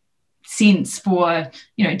sense for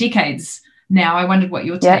decades now. I wondered what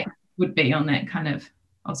your take would be on that kind of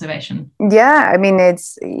observation. I mean,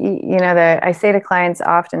 it's I say to clients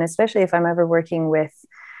often, especially if I'm ever working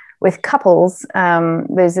with couples,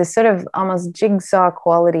 there's this sort of almost jigsaw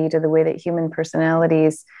quality to the way that human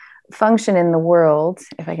personalities function in the world,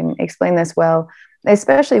 if I can explain this well,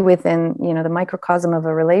 especially within the microcosm of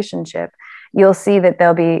a relationship. You'll see that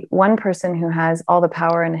there'll be one person who has all the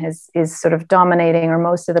power and is sort of dominating, or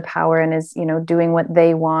most of the power, and is, doing what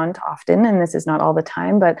they want often. And this is not all the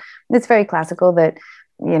time, but it's very classical that,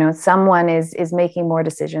 someone is making more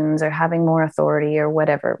decisions or having more authority or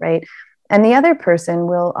whatever, right? And the other person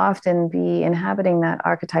will often be inhabiting that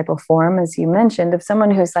archetypal form, as you mentioned, of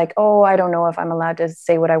someone who's like, oh, I don't know if I'm allowed to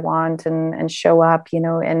say what I want and show up,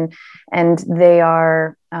 and they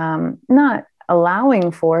are not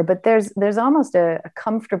allowing for, but there's almost a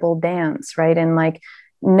comfortable dance, right? And like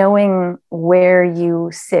knowing where you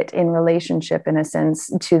sit in relationship, in a sense,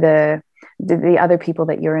 to the other people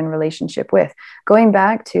that you're in relationship with. Going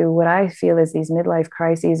back to what I feel is these midlife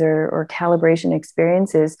crises or calibration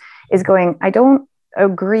experiences, is going, I don't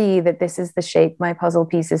agree that this is the shape my puzzle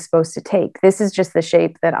piece is supposed to take. This is just the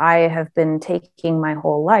shape that I have been taking my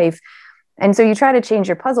whole life. And so you try to change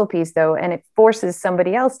your puzzle piece, though, and it forces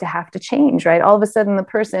somebody else to have to change, right? All of a sudden, the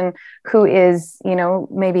person who is,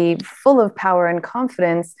 maybe full of power and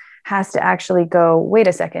confidence has to actually go, wait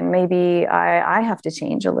a second, maybe I have to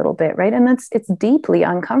change a little bit, right? And it's deeply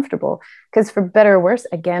uncomfortable, because for better or worse,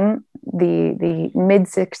 again, the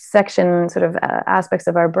midsection sort of aspects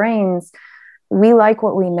of our brains, we like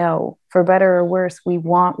what we know. For better or worse, we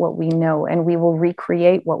want what we know, and we will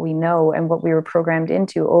recreate what we know and what we were programmed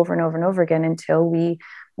into over and over and over again, until we,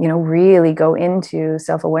 really go into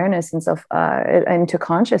self-awareness and into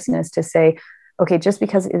consciousness to say, okay, just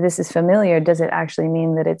because this is familiar, does it actually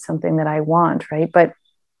mean that it's something that I want, right? But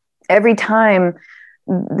every time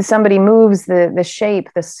somebody moves the shape,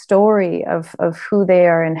 the story of who they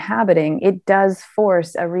are inhabiting, it does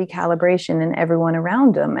force a recalibration in everyone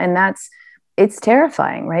around them. And it's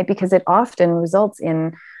terrifying, right? Because it often results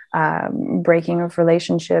in breaking of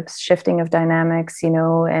relationships, shifting of dynamics,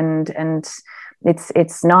 and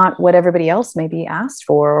it's not what everybody else maybe asked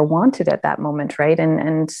for or wanted at that moment, right?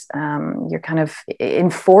 And you're kind of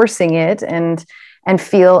enforcing it and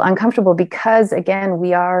feel uncomfortable because, again,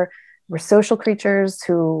 we're social creatures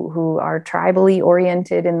who are tribally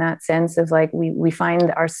oriented in that sense of like we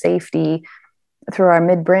find our safety through our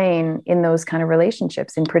midbrain in those kind of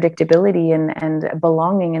relationships, in predictability and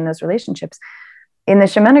belonging in those relationships. In the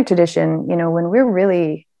shamanic tradition, when we're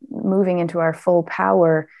really moving into our full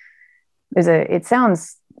power, it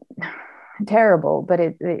sounds terrible, but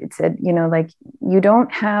it said, like you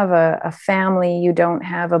don't have a family, you don't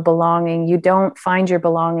have a belonging, you don't find your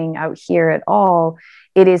belonging out here at all.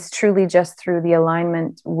 It is truly just through the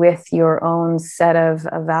alignment with your own set of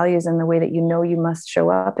values and the way that you must show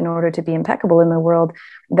up in order to be impeccable in the world,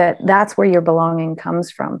 that's where your belonging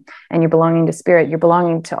comes from. And you're belonging to spirit, you're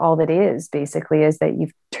belonging to all that is, basically, is that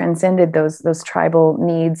you've transcended those tribal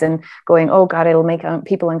needs and going, oh God, it'll make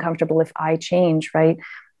people uncomfortable if I change, right?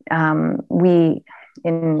 We,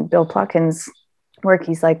 in Bill Plotkin's work,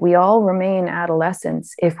 he's like, we all remain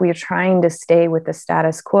adolescents if we're trying to stay with the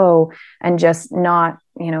status quo and just not,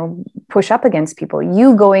 push up against people.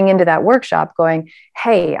 You going into that workshop going,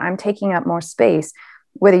 hey, I'm taking up more space,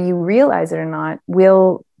 whether you realize it or not,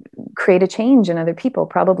 will create a change in other people,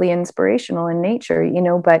 probably inspirational in nature,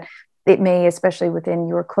 but it may, especially within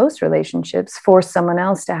your close relationships, force someone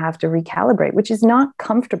else to have to recalibrate, which is not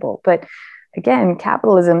comfortable. But again,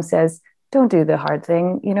 capitalism says, don't do the hard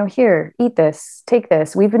thing, here, eat this, take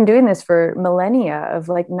this. We've been doing this for millennia of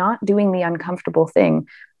like not doing the uncomfortable thing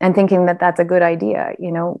and thinking that that's a good idea.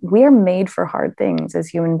 We're made for hard things as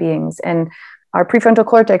human beings. And our prefrontal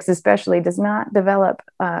cortex especially does not develop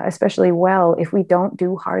especially well if we don't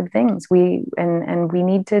do hard things. We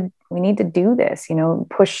need to do this,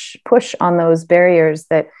 push on those barriers.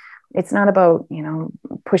 That it's not about,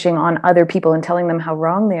 pushing on other people and telling them how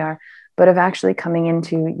wrong they are, but of actually coming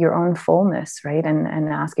into your own fullness, right? And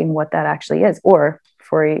asking what that actually is. Or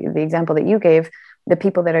for the example that you gave, the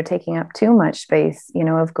people that are taking up too much space,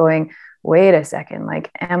 of going, wait a second,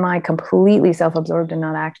 like, am I completely self-absorbed and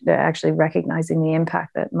not actually recognizing the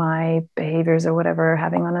impact that my behaviors or whatever are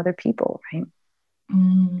having on other people, right?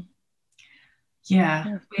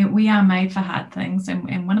 Yeah. We are made for hard things.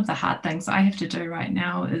 And one of the hard things I have to do right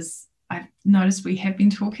now is, I've noticed we have been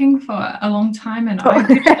talking for a long time, and I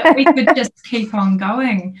wish that we could just keep on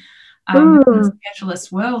going. In the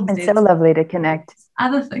spiritualist world, it's so lovely to connect.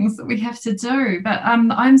 Other things that we have to do, but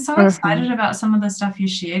I'm so excited about some of the stuff you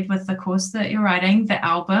shared with the course that you're writing. The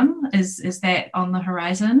album is that on the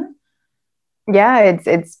horizon? Yeah,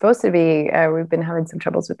 it's supposed to be. We've been having some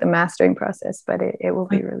troubles with the mastering process, but it will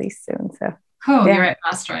be released soon. So cool. Yeah. You're at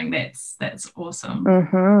mastering. That's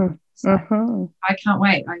awesome. So I can't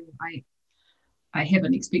wait. I have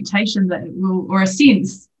an expectation that it will, or a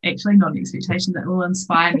sense, actually not an expectation, that it will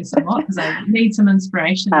inspire me somewhat, because I need some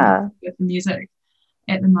inspiration with the music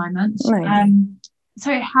at the moment. Nice.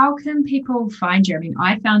 So how can people find you? I mean,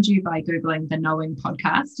 I found you by Googling the Knowing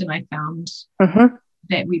podcast, and I found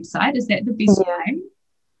that website. Is that the best way?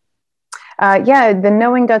 The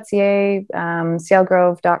knowing.ca,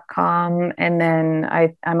 cielgrove.com, and then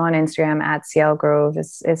I'm on Instagram at cielgrove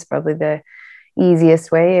is probably the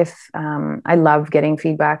easiest way. If I love getting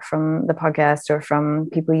feedback from the podcast or from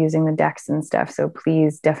people using the decks and stuff. So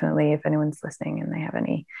please, definitely, if anyone's listening and they have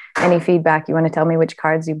any feedback, you want to tell me which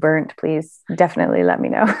cards you burnt, please definitely let me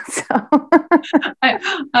know. So I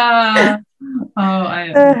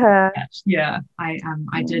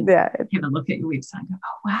did have a look at your website and go,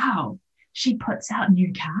 oh wow, she puts out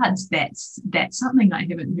new cards. That's something I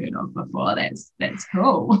haven't heard of before. That's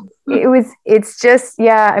cool. It's just,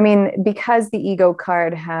 I mean, because the ego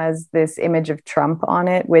card has this image of Trump on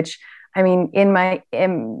it, which, I mean, in my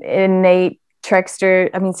innate trickster,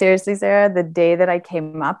 I mean, seriously, Sarah, the day that I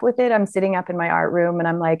came up with it, I'm sitting up in my art room and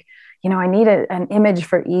I'm like, I need an image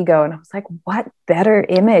for ego. And I was like, what better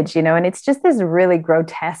image, and it's just this really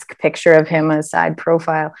grotesque picture of him, a side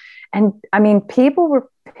profile. And I mean, people were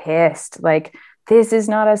pissed, like, this is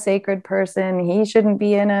not a sacred person, he shouldn't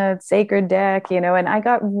be in a sacred deck, and I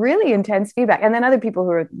got really intense feedback. And then other people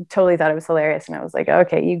who totally thought it was hilarious, and I was like,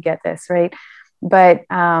 okay, you get this, right? But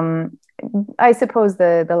I suppose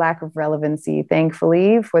the lack of relevancy,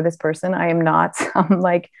 thankfully, for this person. I am not some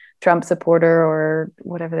like Trump supporter or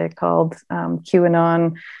whatever they're called,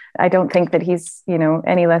 QAnon. I don't think that he's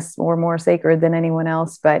any less or more sacred than anyone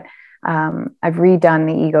else, but I've redone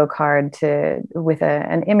the ego card with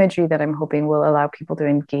an imagery that I'm hoping will allow people to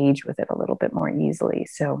engage with it a little bit more easily.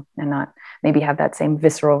 So, and not maybe have that same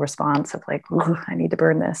visceral response of like, I need to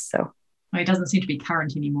burn this. So well, he doesn't seem to be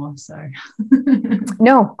current anymore. So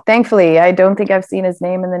no, thankfully, I don't think I've seen his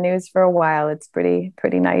name in the news for a while. It's pretty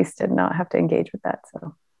nice to not have to engage with that.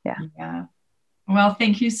 So yeah. Well,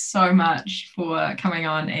 thank you so much for coming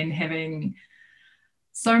on and having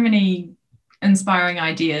so many inspiring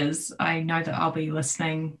ideas. I know that I'll be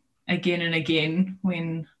listening again and again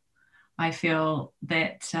when I feel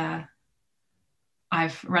that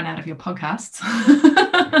I've run out of your podcasts.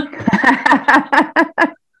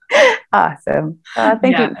 Awesome.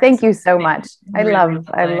 Thank you so much. I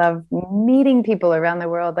love meeting people around the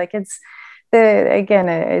world. Like it's again,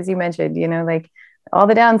 as you mentioned, like all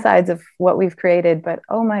the downsides of what we've created, but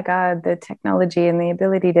oh my God, the technology and the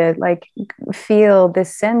ability to like feel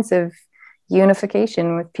this sense of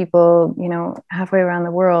unification with people, halfway around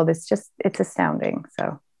the world. It's astounding.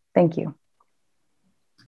 So thank you.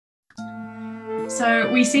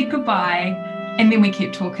 So we said goodbye and then we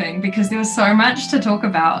kept talking because there was so much to talk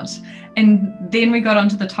about. And then we got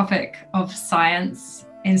onto the topic of science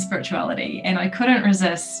and spirituality, and I couldn't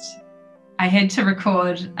resist. I had to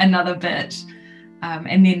record another bit.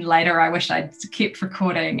 And then later I wish I'd kept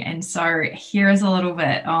recording. And so here is a little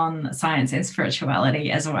bit on science and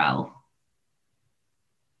spirituality as well.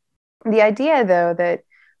 The idea, though, that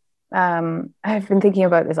I've been thinking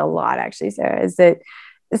about this a lot, actually, Sarah, is that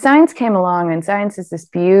science came along, and science is this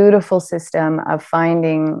beautiful system of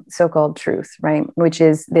finding so-called truth, right? Which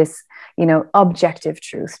is this, objective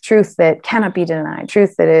truth that cannot be denied,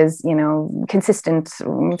 truth that is, consistent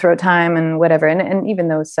throughout time and whatever. And even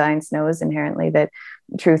though science knows inherently that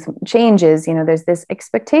truth changes, there's this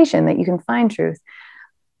expectation that you can find truth.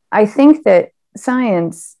 I think that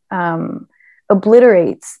science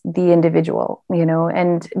obliterates the individual,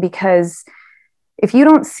 and because if you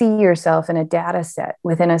don't see yourself in a data set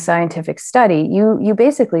within a scientific study, you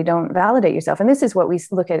basically don't validate yourself. And this is what we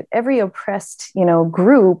look at. Every oppressed,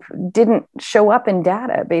 group didn't show up in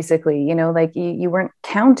data, basically, like you weren't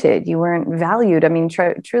counted, you weren't valued. I mean,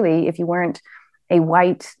 truly, if you weren't a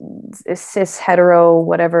white, cis, hetero,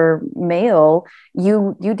 whatever male,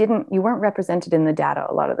 you weren't represented in the data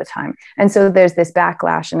a lot of the time. And so there's this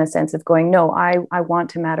backlash in a sense of going, no, I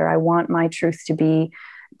want to matter. I want my truth to be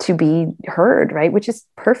heard, right? Which is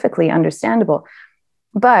perfectly understandable.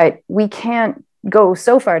 But we can't go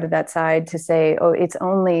so far to that side to say, oh, it's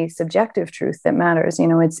only subjective truth that matters.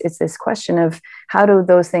 It's this question of how do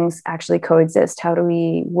those things actually coexist? How do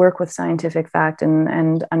we work with scientific fact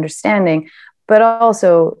and understanding, but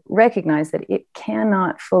also recognize that it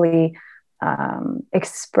cannot fully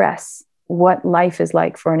express what life is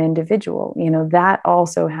like for an individual. That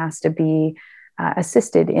also has to be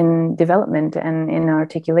assisted in development and in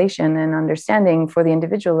articulation and understanding for the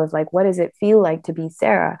individual of like, what does it feel like to be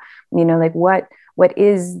Sarah? Like what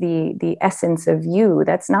is the essence of you?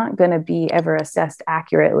 That's not going to be ever assessed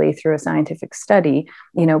accurately through a scientific study,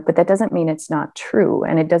 but that doesn't mean it's not true.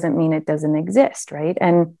 And it doesn't mean it doesn't exist, right?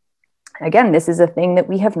 And again, this is a thing that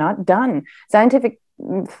we have not done. Scientific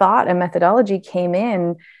thought and methodology came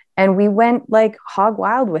in and we went like hog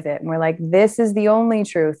wild with it. And we're like, this is the only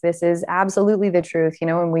truth. This is absolutely the truth,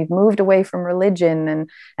 and we've moved away from religion and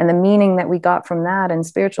the meaning that we got from that and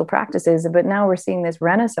spiritual practices. But now we're seeing this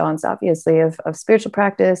renaissance, obviously, of spiritual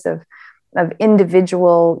practice, of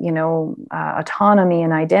individual, autonomy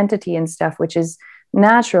and identity and stuff, which is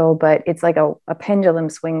natural, but it's like a pendulum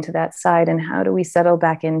swing to that side. And how do we settle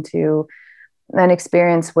back into an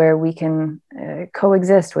experience where we can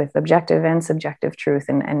coexist with objective and subjective truth,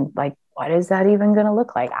 and like, what is that even going to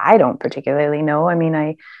look like? I don't particularly know. I mean,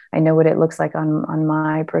 I know what it looks like on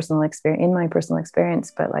my personal experience, in my personal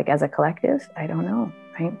experience, but like as a collective, I don't know,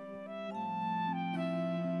 right?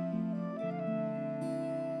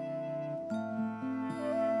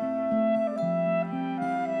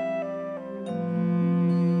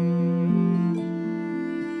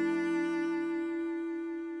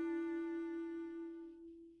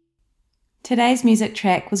 Today's music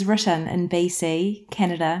track was written in BC,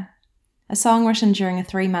 Canada, a song written during a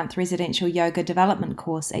 3-month residential yoga development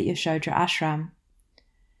course at Yashodhara Ashram.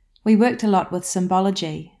 We worked a lot with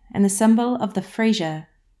symbology, and the symbol of the freesia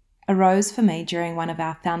arose for me during one of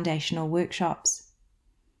our foundational workshops.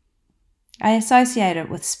 I associate it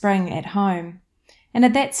with spring at home, and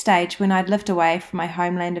at that stage, when I'd lived away from my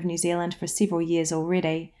homeland of New Zealand for several years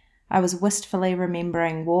already, I was wistfully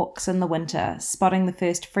remembering walks in the winter, spotting the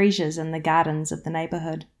first freesias in the gardens of the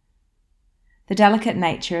neighbourhood. The delicate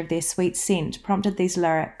nature of their sweet scent prompted these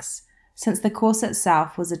lyrics, since the course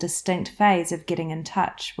itself was a distinct phase of getting in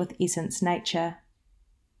touch with essence nature.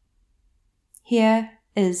 Here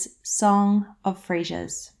is Song of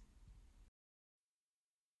Freesias.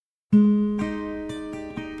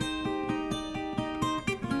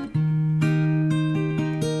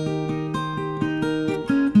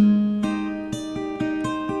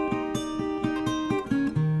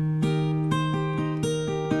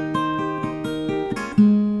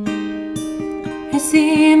 I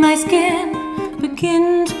see my skin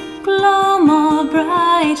begin to glow more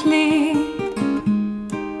brightly.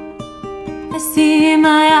 I see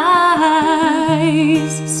my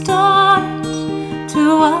eyes start to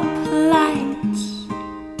uplight.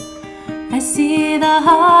 I see the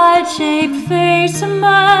heart-shaped face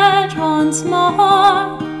emerge once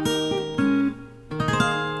more.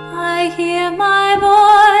 I hear my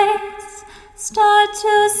voice start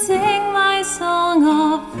to sing my song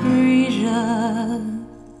of Freesias.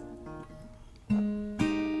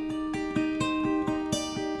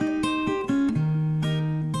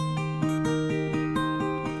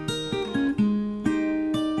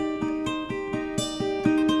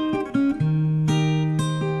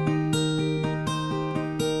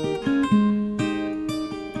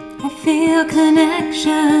 I feel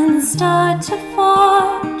connections start to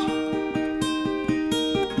forge.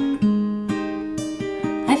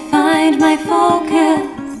 I find my focus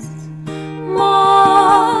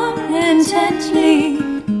more intently.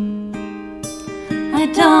 I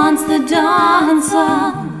dance the dance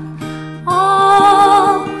of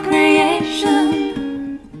all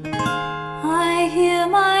creation. I hear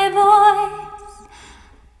my voice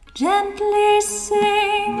gently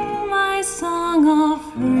sing my song of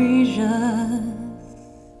Freesias.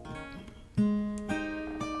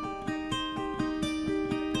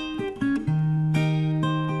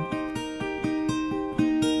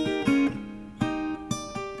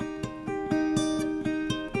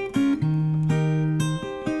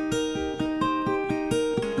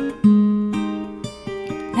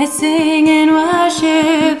 I sing in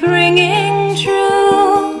worship, ringing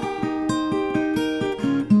true.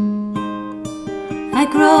 I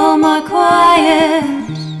grow more quiet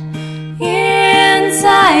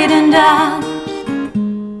inside and out.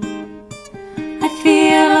 I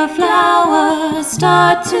feel a flower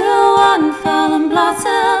start to unfurl and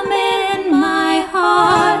blossom in my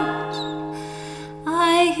heart.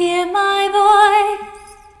 I hear my voice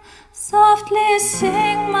softly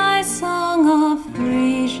sing my song of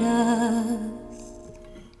Freesias.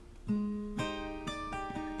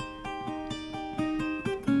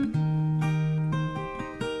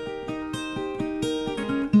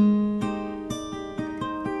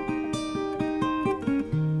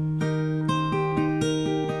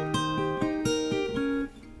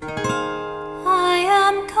 I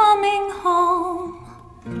am coming home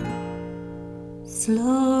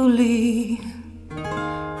slowly.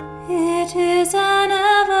 It is an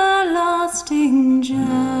everlasting journey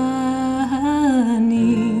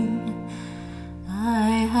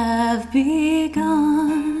I have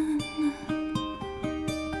begun.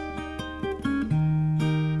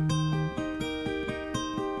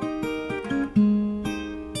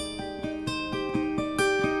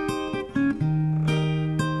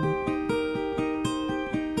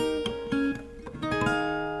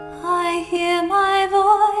 I hear my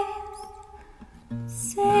voice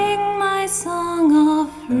sing my song of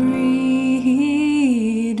freedom.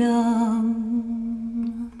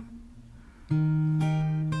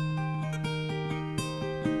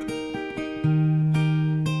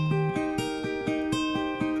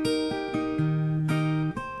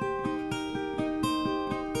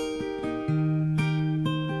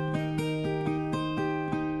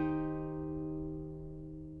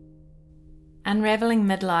 Unravelling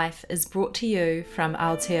Midlife is brought to you from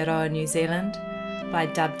Aotearoa, New Zealand by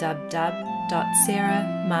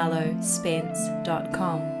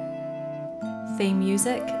www.sarahmarlowspence.com. Theme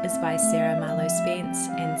music is by Sarah Marlowe Spence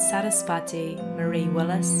and Saraswati Marie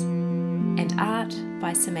Willis, and art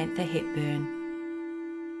by Samantha Hepburn.